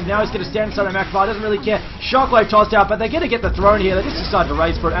to catch him. Now he's going to stand inside of Macfire. Doesn't really care. Shockwave tossed out, but they're going to get the throne here. They just decide to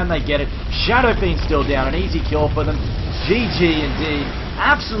raise for it and they get it. Shadow Fiend still down. An easy kill for them. GG indeed.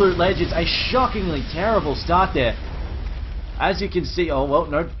 Absolute legends. A shockingly terrible start there. As you can see, oh well,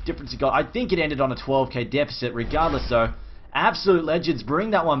 no difference in goal. I think it ended on a 12k deficit regardless though. Absolute legends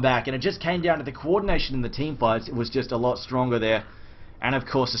bring that one back, and it just came down to the coordination in the team fights. It was just a lot stronger there. And of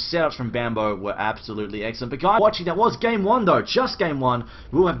course, the setups from Bambo were absolutely excellent. But guys, watching, that was game one though, just game one.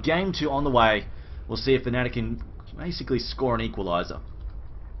 We'll have game two on the way. We'll see if Fnatic can basically score an equalizer.